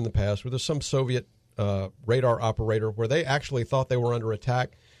I've read in the past where there's some Soviet radar operator where they actually thought they were under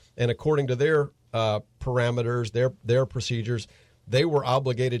attack, and according to their parameters, their procedures, they were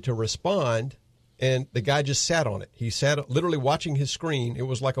obligated to respond. And the guy just sat on it. He sat literally watching his screen. It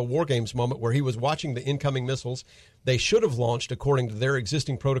was like a War Games moment where he was watching the incoming missiles. They should have launched according to their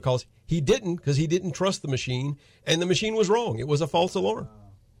existing protocols. He didn't, because he didn't trust the machine, and the machine was wrong. It was a false alarm.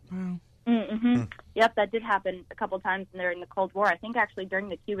 Wow. Mm-hmm. Yep, that did happen a couple times during the Cold War. I think actually during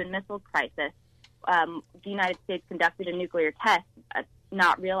the Cuban Missile Crisis, the United States conducted a nuclear test,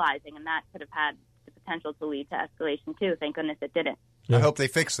 not realizing, and that could have had the potential to lead to escalation too. Thank goodness it didn't. Yeah. I hope they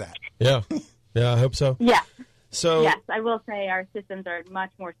fix that. Yeah. Yeah, I hope so. Yeah. So yes, I will say our systems are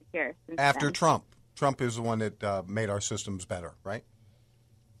much more secure since after then. Trump is the one that made our systems better, right?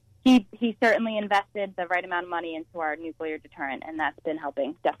 He certainly invested the right amount of money into our nuclear deterrent, and that's been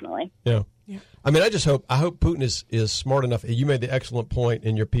helping, definitely. Yeah. I mean, I hope Putin is smart enough. You made the excellent point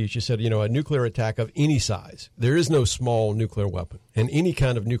in your piece. You said, you know, a nuclear attack of any size. There is no small nuclear weapon, and any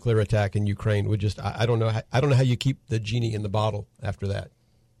kind of nuclear attack in Ukraine would just. I don't know how you keep the genie in the bottle after that.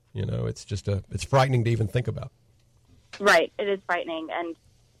 You know, it's just it's frightening to even think about. Right, it is frightening, and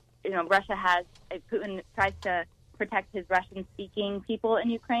you know, Putin tries to protect his Russian-speaking people in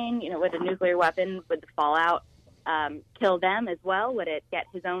Ukraine. You know, with a nuclear weapon, would the fallout kill them as well? Would it get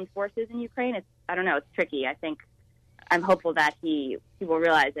his own forces in Ukraine? I don't know. It's tricky. I think I'm hopeful that he will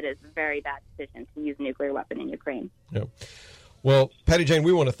realize it is a very bad decision to use a nuclear weapon in Ukraine. Yeah. Well, Patty Jane,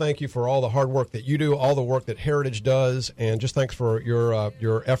 we want to thank you for all the hard work that you do, all the work that Heritage does, and just thanks for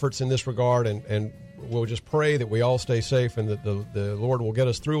your efforts in this regard. And we'll just pray that we all stay safe and that the Lord will get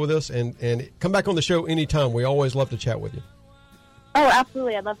us through with this. And come back on the show anytime. We always love to chat with you. Oh,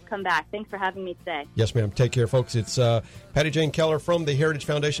 absolutely. I'd love to come back. Thanks for having me today. Yes, ma'am. Take care, folks. It's Patty Jane Keller from the Heritage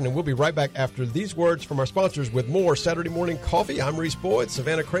Foundation, and we'll be right back after these words from our sponsors with more Saturday Morning Coffee. I'm Reese Boyd,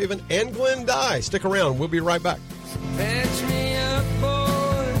 Savannah Craven, and Glenn Dye. Stick around. We'll be right back. Patch me up,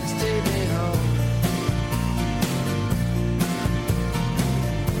 boys, take me home.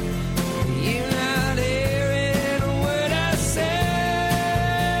 You're not hearing a word I say.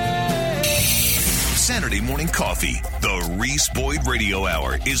 Saturday Morning Coffee, the Reese Boyd Radio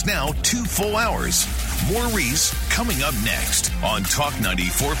Hour, is now 2 full hours. More Reese coming up next on Talk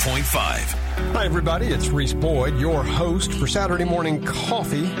 94.5. Hi, everybody. It's Reese Boyd, your host for Saturday Morning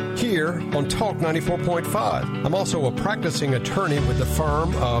Coffee here on Talk 94.5. I'm also a practicing attorney with the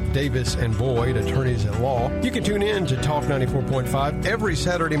firm of Davis & Boyd, Attorneys at Law. You can tune in to Talk 94.5 every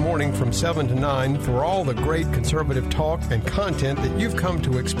Saturday morning from 7 to 9 for all the great conservative talk and content that you've come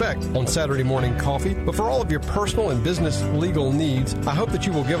to expect on Saturday Morning Coffee. But for all of your personal and business legal needs, I hope that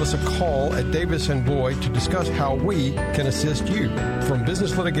you will give us a call at Davis & Boyd to discuss how we can assist you. From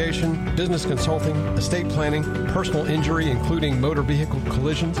business litigation, business consulting, estate planning, personal injury, including motor vehicle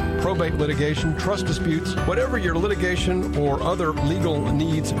collisions, probate litigation, trust disputes, whatever your litigation or other legal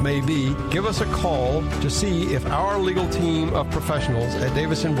needs may be, give us a call to see if our legal team of professionals at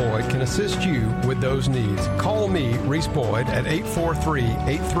Davis & Boyd can assist you with those needs. Call me, Reese Boyd, at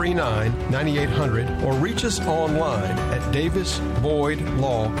 843-839-9800 or reach us online at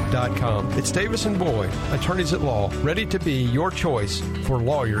davisboydlaw.com. It's Davis & Boyd, Attorneys at Law, ready to be your choice for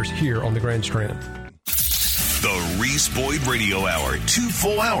lawyers here on the Grand Strand. The Reese Boyd Radio Hour, 2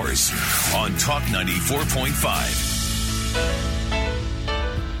 full hours on Talk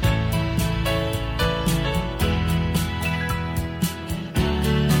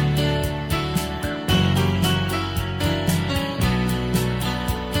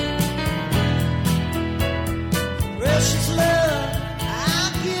Precious love,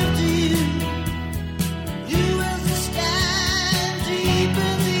 I give to you. You as the sky, deep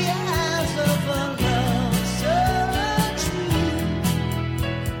in the eyes of a love so true.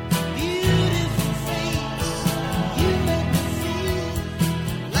 Beautiful face, you make me feel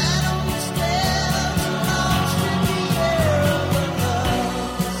light on the stairs, lost in the air of a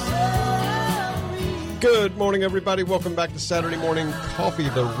love so real. Good morning, everybody. Welcome back to Saturday Morning Coffee,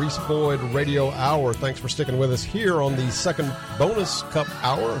 the Reese Boyd Radio Hour. Thanks for sticking with us here on the second bonus cup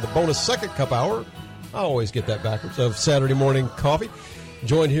hour, the bonus second cup hour. I always get that backwards, of Saturday Morning Coffee.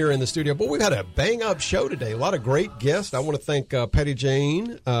 Joined here in the studio. But we've had a bang-up show today. A lot of great guests. I want to thank Patty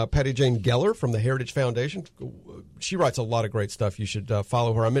Jane Geller from the Heritage Foundation. She writes a lot of great stuff. You should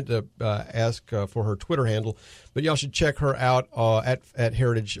follow her. I meant to ask for her Twitter handle, but y'all should check her out at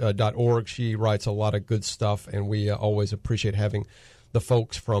heritage.org. She writes a lot of good stuff, and we always appreciate having the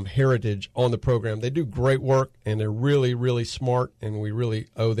folks from Heritage on the program. They do great work, and they're really, really smart, and we really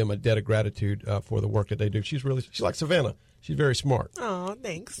owe them a debt of gratitude for the work that they do. She's like Savannah. She's very smart. Oh,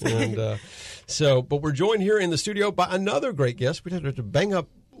 thanks. And but we're joined here in the studio by another great guest. We had a bang-up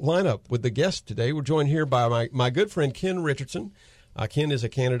lineup with the guests today. We're joined here by my good friend Ken Richardson. Ken is a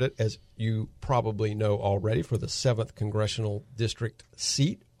candidate, as you probably know already, for the 7th Congressional District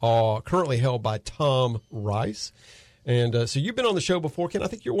seat, currently held by Tom Rice. And so you've been on the show before, Ken. I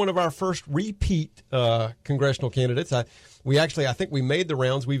think you're one of our first repeat congressional candidates. I think we made the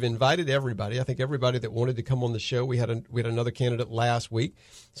rounds. We've invited everybody. I think everybody that wanted to come on the show. We had another candidate last week.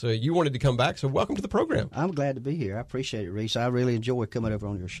 So you wanted to come back. So welcome to the program. I'm glad to be here. I appreciate it, Reese. I really enjoy coming over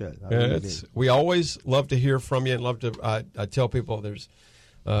on your show. We always love to hear from you and love to. I tell people there's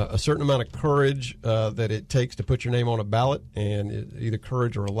a certain amount of courage that it takes to put your name on a ballot, and either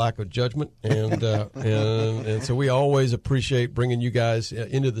courage or a lack of judgment. And and so we always appreciate bringing you guys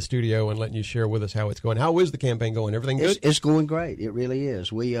into the studio and letting you share with us how it's going. How is the campaign going? Everything good? It's going great. It really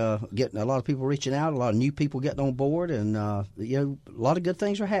is. We getting a lot of people reaching out, a lot of new people getting on board, and a lot of good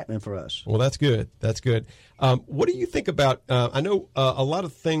things are happening for us. Well, that's good. That's good. What do you think about? I know a lot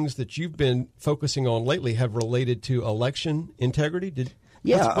of things that you've been focusing on lately have related to election integrity.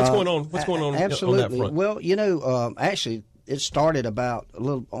 Yeah, what's going on? What's going on absolutely. On that front? Well, actually, it started about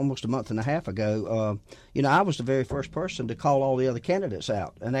almost a month and a half ago. I was the very first person to call all the other candidates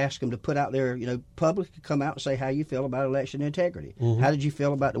out and ask them to put out their, public to come out and say how you feel about election integrity. Mm-hmm. How did you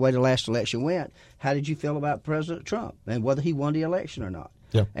feel about the way the last election went? How did you feel about President Trump and whether he won the election or not?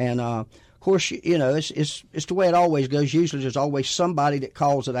 Yeah. And course, you know, it's the way it always goes. Usually there's always somebody that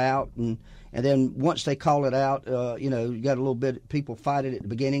calls it out, and then once they call it out, you know, you got a little bit, people fight it at the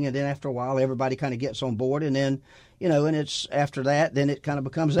beginning, and then after a while, everybody kind of gets on board, and then, you know, and it's after that, then it kind of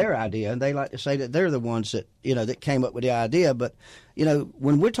becomes their idea, and they like to say that they're the ones that, you know, that came up with the idea. But, you know,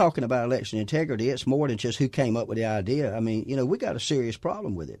 when we're talking about election integrity, it's more than just who came up with the idea. I mean, you know, we got a serious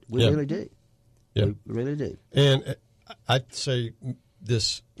problem with it. We really do. Yeah. We really do. And I'd say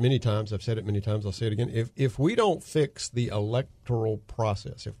this many times, I've said it many times, I'll say it again. If we don't fix the electoral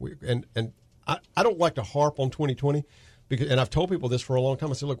process, and I don't like to harp on 2020, and I've told people this for a long time.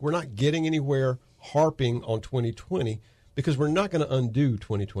 I said, look, we're not getting anywhere harping on 2020 because we're not going to undo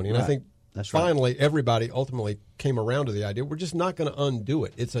 2020. And I think finally everybody ultimately came around to the idea we're just not going to undo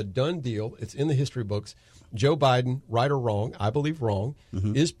it. It's a done deal. It's in the history books. Joe Biden, right or wrong, I believe wrong,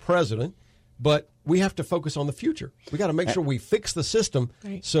 is president. But we have to focus on the future. We got to make sure we fix the system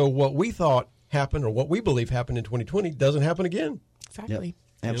so what we thought happened or what we believe happened in 2020 doesn't happen again. Exactly.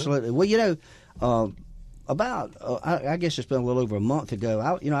 Yep. Absolutely. Well, you know, I guess it's been a little over a month ago.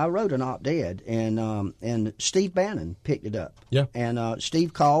 I wrote an op-ed, and Steve Bannon picked it up. Yeah. And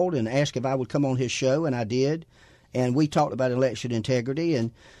Steve called and asked if I would come on his show, and I did. And we talked about election integrity,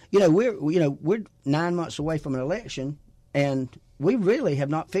 and we're 9 months away from an election, and we really have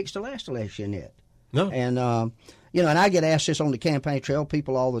not fixed the last election yet. No. And and I get asked this on the campaign trail,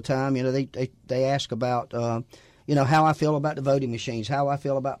 people all the time. You know, they ask about how I feel about the voting machines, how I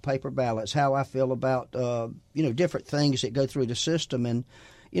feel about paper ballots, how I feel about different things that go through the system. And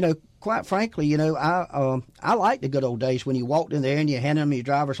quite frankly, I like the good old days when you walked in there and you handed them your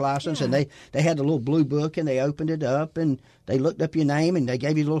driver's license, and they had the little blue book, and they opened it up and they looked up your name and they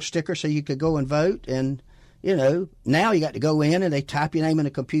gave you a little sticker so you could go and vote. And now you got to go in and they type your name in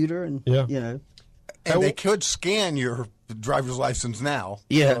a computer, and and they could scan your driver's license now.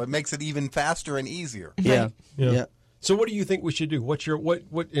 Yeah, so it makes it even faster and easier. Yeah. So, what do you think we should do? What's your what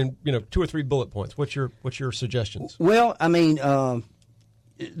in 2 or 3 bullet points? What's your suggestions? Well, I mean,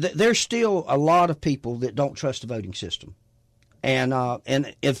 there's still a lot of people that don't trust the voting system, and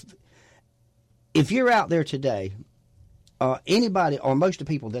if you're out there today, anybody or most of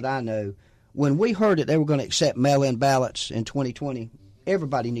the people that I know, when we heard that they were going to accept mail-in ballots in 2020,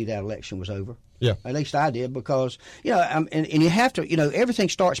 everybody knew that election was over. Yeah. At least I did, because, and you have to, everything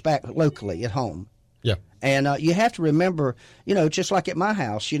starts back locally at home. Yeah. And you have to remember, just like at my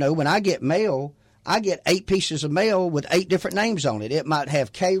house, when I get mail, I get 8 pieces of mail with 8 different names on it. It might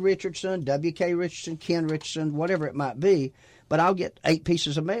have K. Richardson, W.K. Richardson, Ken Richardson, whatever it might be, but I'll get 8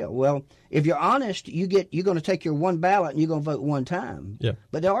 pieces of mail. Well, if you're honest, you're going to take your one ballot and you're going to vote one time. Yeah.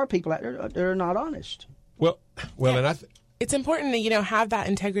 But there are people out there that are not honest. Well, and it's important to, have that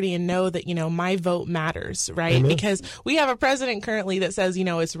integrity and know that, my vote matters, right? Amen. Because we have a president currently that says,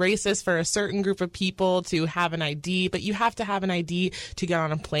 it's racist for a certain group of people to have an ID, but you have to have an ID to get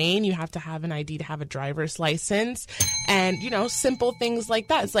on a plane. You have to have an ID to have a driver's license and, simple things like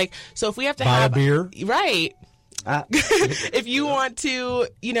that. It's like, so if we have to buy have a beer. Right. If you want to,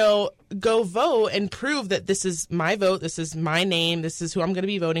 go vote and prove that this is my vote, this is my name, this is who I'm going to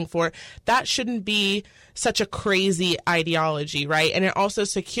be voting for, that shouldn't be such a crazy ideology, right? And it also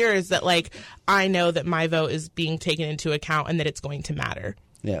secures that, I know that my vote is being taken into account and that it's going to matter.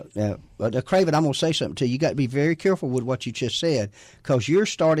 Yeah. But Craven, I'm going to say something to you. You got to be very careful with what you just said, because you're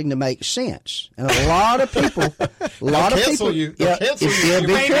starting to make sense, and a lot of people, Be careful,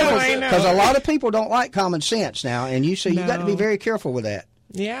 because a lot of people don't like common sense now, and you got to be very careful with that.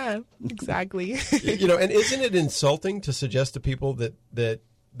 Yeah, exactly. And isn't it insulting to suggest to people that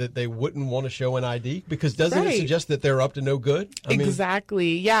they wouldn't want to show an ID? Because doesn't it suggest that they're up to no good?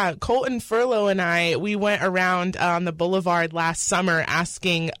 Exactly. Yeah. Colton Furlow and we went around on the boulevard last summer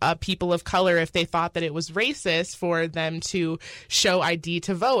asking people of color if they thought that it was racist for them to show ID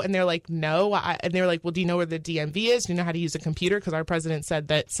to vote. And they're like, no. And they're like, well, do you know where the DMV is? Do you know how to use a computer? Because our president said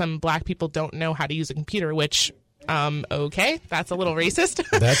that some black people don't know how to use a computer, which... okay, that's a little racist.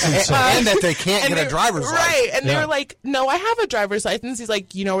 That's insane. And that they can't get a driver's license. Right. And they were like, no, I have a driver's license. He's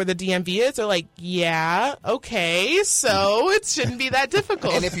like, you know where the DMV is? They're like, yeah, okay, so it shouldn't be that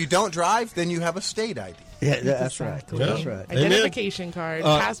difficult. And if you don't drive, then you have a state ID. Yeah, that's right. Yeah. That's right. Identification card,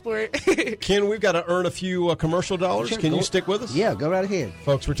 passport. Ken, we've got to earn a few commercial dollars. Sure, Can you stick with us? Yeah, go right ahead.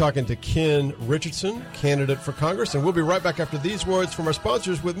 Folks, we're talking to Ken Richardson, candidate for Congress, and we'll be right back after these words from our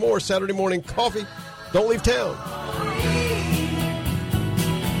sponsors with more Saturday Morning Coffee. Don't leave town.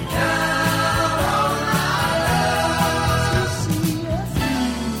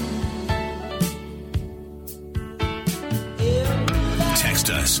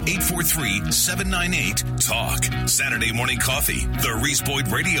 Text us 843-798-TALK. Saturday Morning Coffee, the Reese Boyd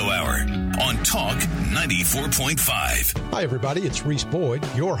Radio Hour on Talk 94.5. Hi, everybody. It's Reese Boyd,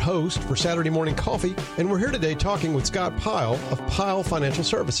 your host for Saturday Morning Coffee, and we're here today talking with Scott Pyle of Pyle Financial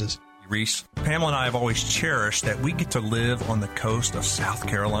Services. Reese, Pamela and I have always cherished that we get to live on the coast of South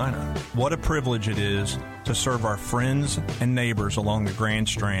Carolina. What a privilege it is to serve our friends and neighbors along the Grand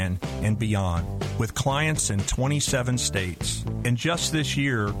Strand and beyond, with clients in 27 states. And just this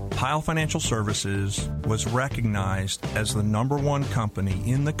year, Pyle Financial Services was recognized as the #1 company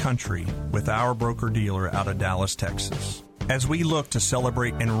in the country with our broker-dealer out of Dallas, Texas. As we look to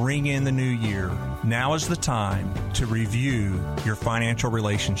celebrate and ring in the new year, now is the time to review your financial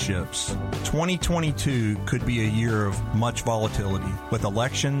relationships. 2022 could be a year of much volatility with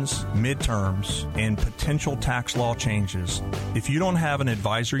elections, midterms, and potential tax law changes. If you don't have an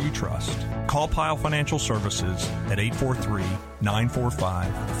advisor you trust, call Pyle Financial Services at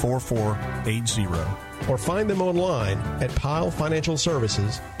 843-945-4480. Or find them online at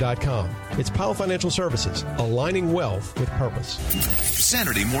PyleFinancialServices.com. It's Pyle Financial Services, aligning wealth with purpose.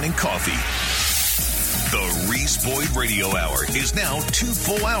 Saturday Morning Coffee. The Reese Boyd Radio Hour is now 2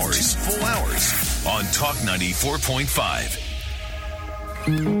 full hours. On Talk 94.5.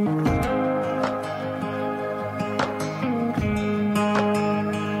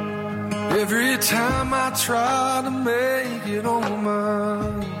 Every time I try to make it on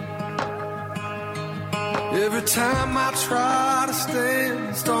mine, every time I try to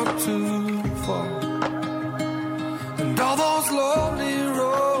stand, start to fall. And all those lonely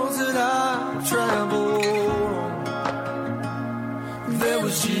roads that I've traveled on, there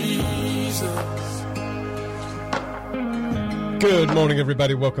was Jesus. Good morning,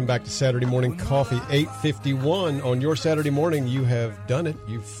 everybody. Welcome back to Saturday Morning Coffee, 8:51. On your Saturday morning, you have done it.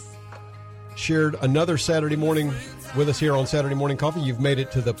 You've shared another Saturday morning with us here on Saturday Morning Coffee. You've made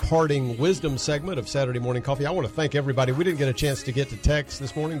it to the parting wisdom segment of Saturday Morning Coffee. I want to thank everybody. We didn't get a chance to get to text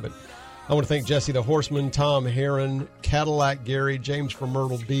this morning, but I want to thank Jesse the Horseman, Tom Heron, Cadillac Gary, James from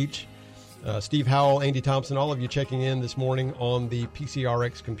Myrtle Beach, Steve Howell, Andy Thompson, all of you checking in this morning on the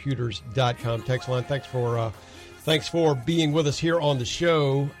PCRXcomputers.com text line. Thanks for being with us here on the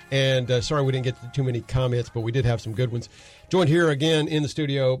show. And sorry we didn't get to too many comments, but we did have some good ones. Joined here again in the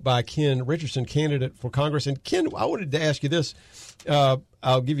studio by Ken Richardson, candidate for Congress. And Ken, I wanted to ask you this.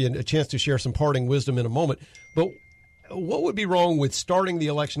 I'll give you a chance to share some parting wisdom in a moment. But what would be wrong with starting the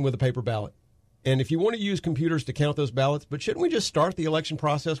election with a paper ballot? And if you want to use computers to count those ballots, but shouldn't we just start the election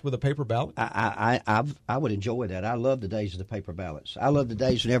process with a paper ballot? I would enjoy that. I love the days of the paper ballots. I love the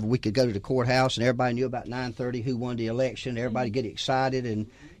days whenever we could go to the courthouse and everybody knew about 9:30 who won the election. Everybody get excited, and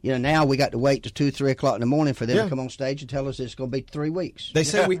now we got to wait till 2, 3 o'clock in the morning for them to come on stage and tell us it's going to be 3 weeks. They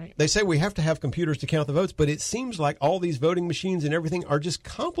say we have to have computers to count the votes, but it seems like all these voting machines and everything are just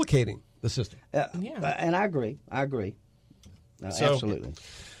complicating the system. And I agree. Absolutely.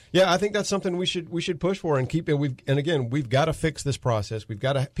 Yeah, I think that's something we should push for and keep it. We've got to fix this process.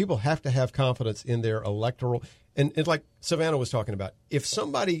 People have to have confidence in their electoral. And it's like Savannah was talking about. If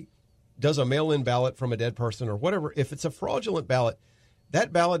somebody does a mail-in ballot from a dead person or whatever, if it's a fraudulent ballot,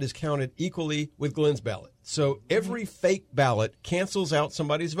 that ballot is counted equally with Glenn's ballot. So every fake ballot cancels out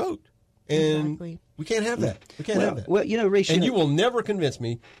somebody's vote. And we can't have that. We can't have that. Well, Reese, and you will never convince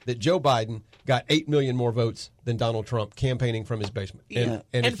me that Joe Biden got 8 million more votes than Donald Trump campaing from his basement.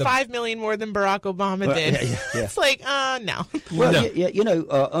 And 5 million more than Barack Obama did. It's like, no. Well,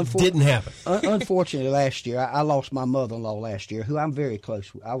 didn't happen. Unfortunately, last year, I lost my mother-in-law last year, who I'm very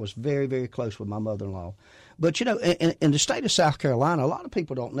close with. I was very, very close with my mother-in-law. But, in the state of South Carolina, a lot of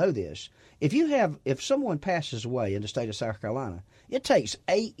people don't know this. If someone passes away in the state of South Carolina, it takes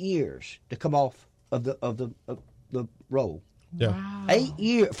 8 years to come off of the roll. Yeah. Wow. 8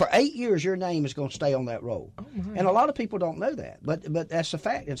 years. For 8 years, your name is going to stay on that roll. Oh, and a lot of people don't know that, but that's a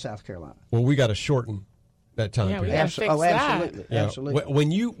fact in South Carolina. Well, we got to shorten that time period. Absolutely. Yeah. Absolutely.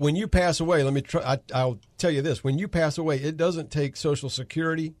 When you pass away, I'll tell you this: when you pass away, it doesn't take Social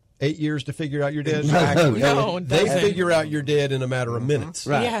Security 8 years to figure out you're dead. No, they figure out you're dead in a matter of minutes.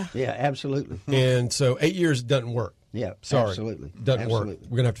 Right. Yeah, absolutely. And so 8 years doesn't work. Yeah, sorry, absolutely. Doesn't work. We're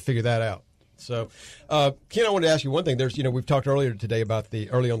going to have to figure that out. So, Ken, I wanted to ask you one thing. We've talked earlier today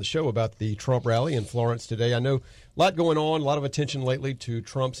early on the show about the Trump rally in Florence today. I know a lot going on, a lot of attention lately to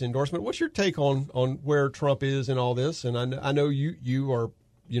Trump's endorsement. What's your take on where Trump is in all this? And I know you are,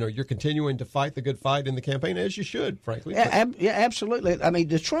 you're continuing to fight the good fight in the campaign, as you should, frankly. Yeah, absolutely. I mean,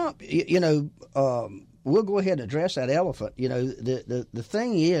 the Trump, we'll go ahead and address that elephant. The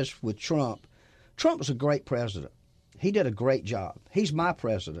thing is with Trump was a great president. He did a great job. He's my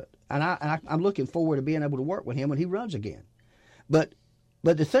president. And I'm looking forward to being able to work with him when he runs again. But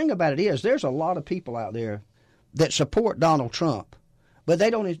But the thing about it is, there's a lot of people out there that support Donald Trump, but they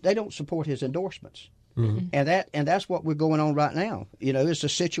don't support his endorsements. Mm-hmm. And that's what we're going on right now. It's a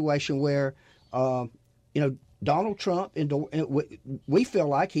situation where, Donald Trump, we feel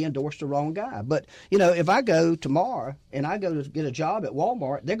like he endorsed the wrong guy. But, if I go tomorrow and I go to get a job at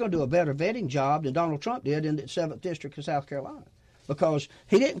Walmart, they're going to do a better vetting job than Donald Trump did in the 7th District of South Carolina, because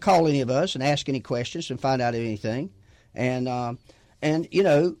he didn't call any of us and ask any questions and find out anything.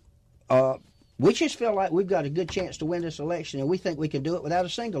 We just feel like we've got a good chance to win this election, and we think we can do it without a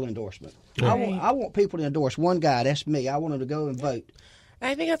single endorsement. Right. I want people to endorse one guy. That's me. I want them to go and vote.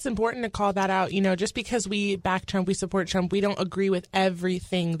 I think it's important to call that out. Just because we back Trump, we support Trump, we don't agree with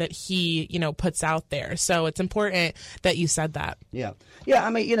everything that he, puts out there. So it's important that you said that. Yeah. Yeah. I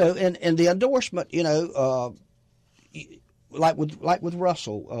mean, and the endorsement, like with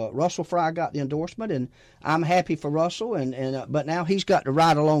Russell, Russell Fry got the endorsement, and I'm happy for Russell. But now he's got to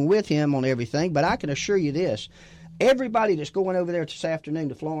ride along with him on everything. But I can assure you this: everybody that's going over there this afternoon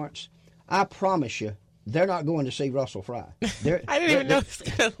to Florence, I promise you, they're not going to see Russell Fry. I didn't even know this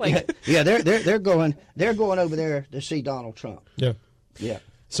kind of like. Yeah, they're going over there to see Donald Trump. Yeah, yeah.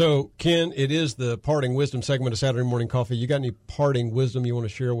 So, Ken, it is the parting wisdom segment of Saturday Morning Coffee. You got any parting wisdom you want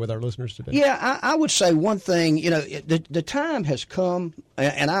to share with our listeners today? Yeah, I would say one thing. The time has come,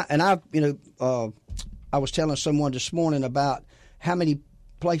 and I was telling someone this morning about how many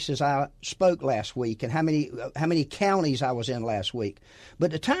places I spoke last week and how many counties I was in last week.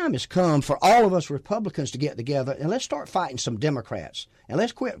 But the time has come for all of us Republicans to get together and let's start fighting some Democrats, and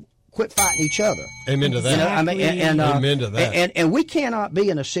let's quit fighting each other. Amen to that. Amen to that. And we cannot be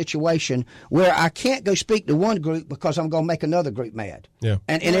in a situation where I can't go speak to one group because I'm going to make another group mad. Yeah.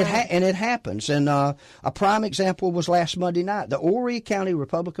 And it happens. And a prime example was last Monday night. The Horry County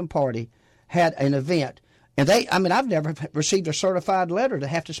Republican Party had an event. And I've never received a certified letter to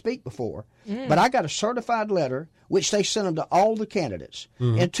have to speak before. But I got a certified letter, which they sent them to all the candidates.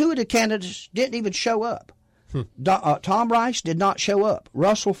 Mm-hmm. And 2 of the candidates didn't even show up. Tom Rice did not show up.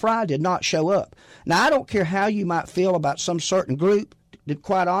 Russell Fry did not show up. Now, I don't care how you might feel about some certain group.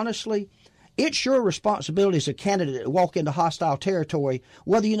 Quite honestly, it's your responsibility as a candidate to walk into hostile territory,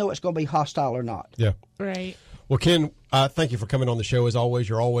 whether you know it's going to be hostile or not. Yeah. Right. Well, Ken, thank you for coming on the show. As always,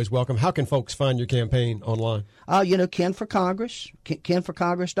 you're always welcome. How can folks find your campaign online? Ken for Congress,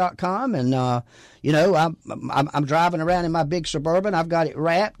 KenForCongress.com. And, I'm driving around in my big Suburban. I've got it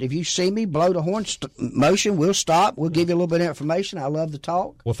wrapped. If you see me, blow the horn motion. We'll stop. We'll give you a little bit of information. I love to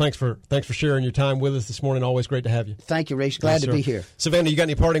talk. Well, thanks for sharing your time with us this morning. Always great to have you. Thank you, Reese. Glad to be here. Savannah, you got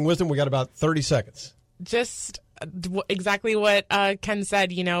any parting wisdom? We got about 30 seconds. Just exactly what Ken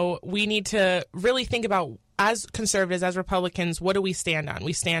said. We need to really think about, as conservatives, as Republicans, what do we stand on?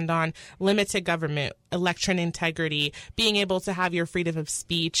 We stand on limited government, election integrity, being able to have your freedom of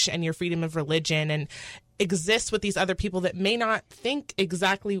speech and your freedom of religion and exist with these other people that may not think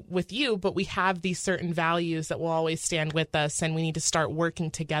exactly with you, but we have these certain values that will always stand with us, and we need to start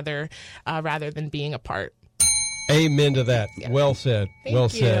working together rather than being apart. Amen to that. Yeah. Well said.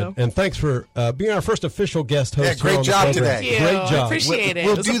 Thank you. And thanks for being our first official guest host. Yeah, great job today. Thank you. Great job. I appreciate it.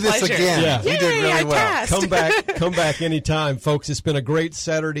 We'll it do this pleasure. again. Yeah. You did really well. Come back anytime, folks. It's been a great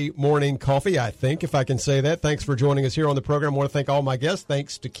Saturday morning coffee, I think, if I can say that. Thanks for joining us here on the program. I want to thank all my guests.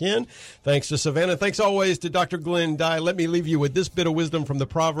 Thanks to Ken. Thanks to Savannah. Thanks always to Dr. Glenn Dye. Let me leave you with this bit of wisdom from the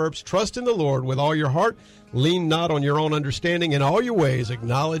Proverbs. Trust in the Lord with all your heart. Lean not on your own understanding. In all your ways,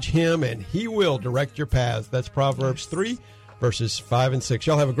 acknowledge him, and he will direct your paths. That's Proverbs 3, verses 5 and 6.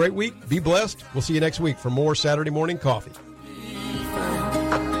 Y'all have a great week. Be blessed. We'll see you next week for more Saturday Morning Coffee.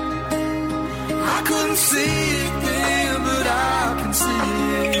 I couldn't see it then, but I can see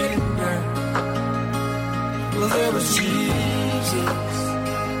it now. Well, there was Jesus.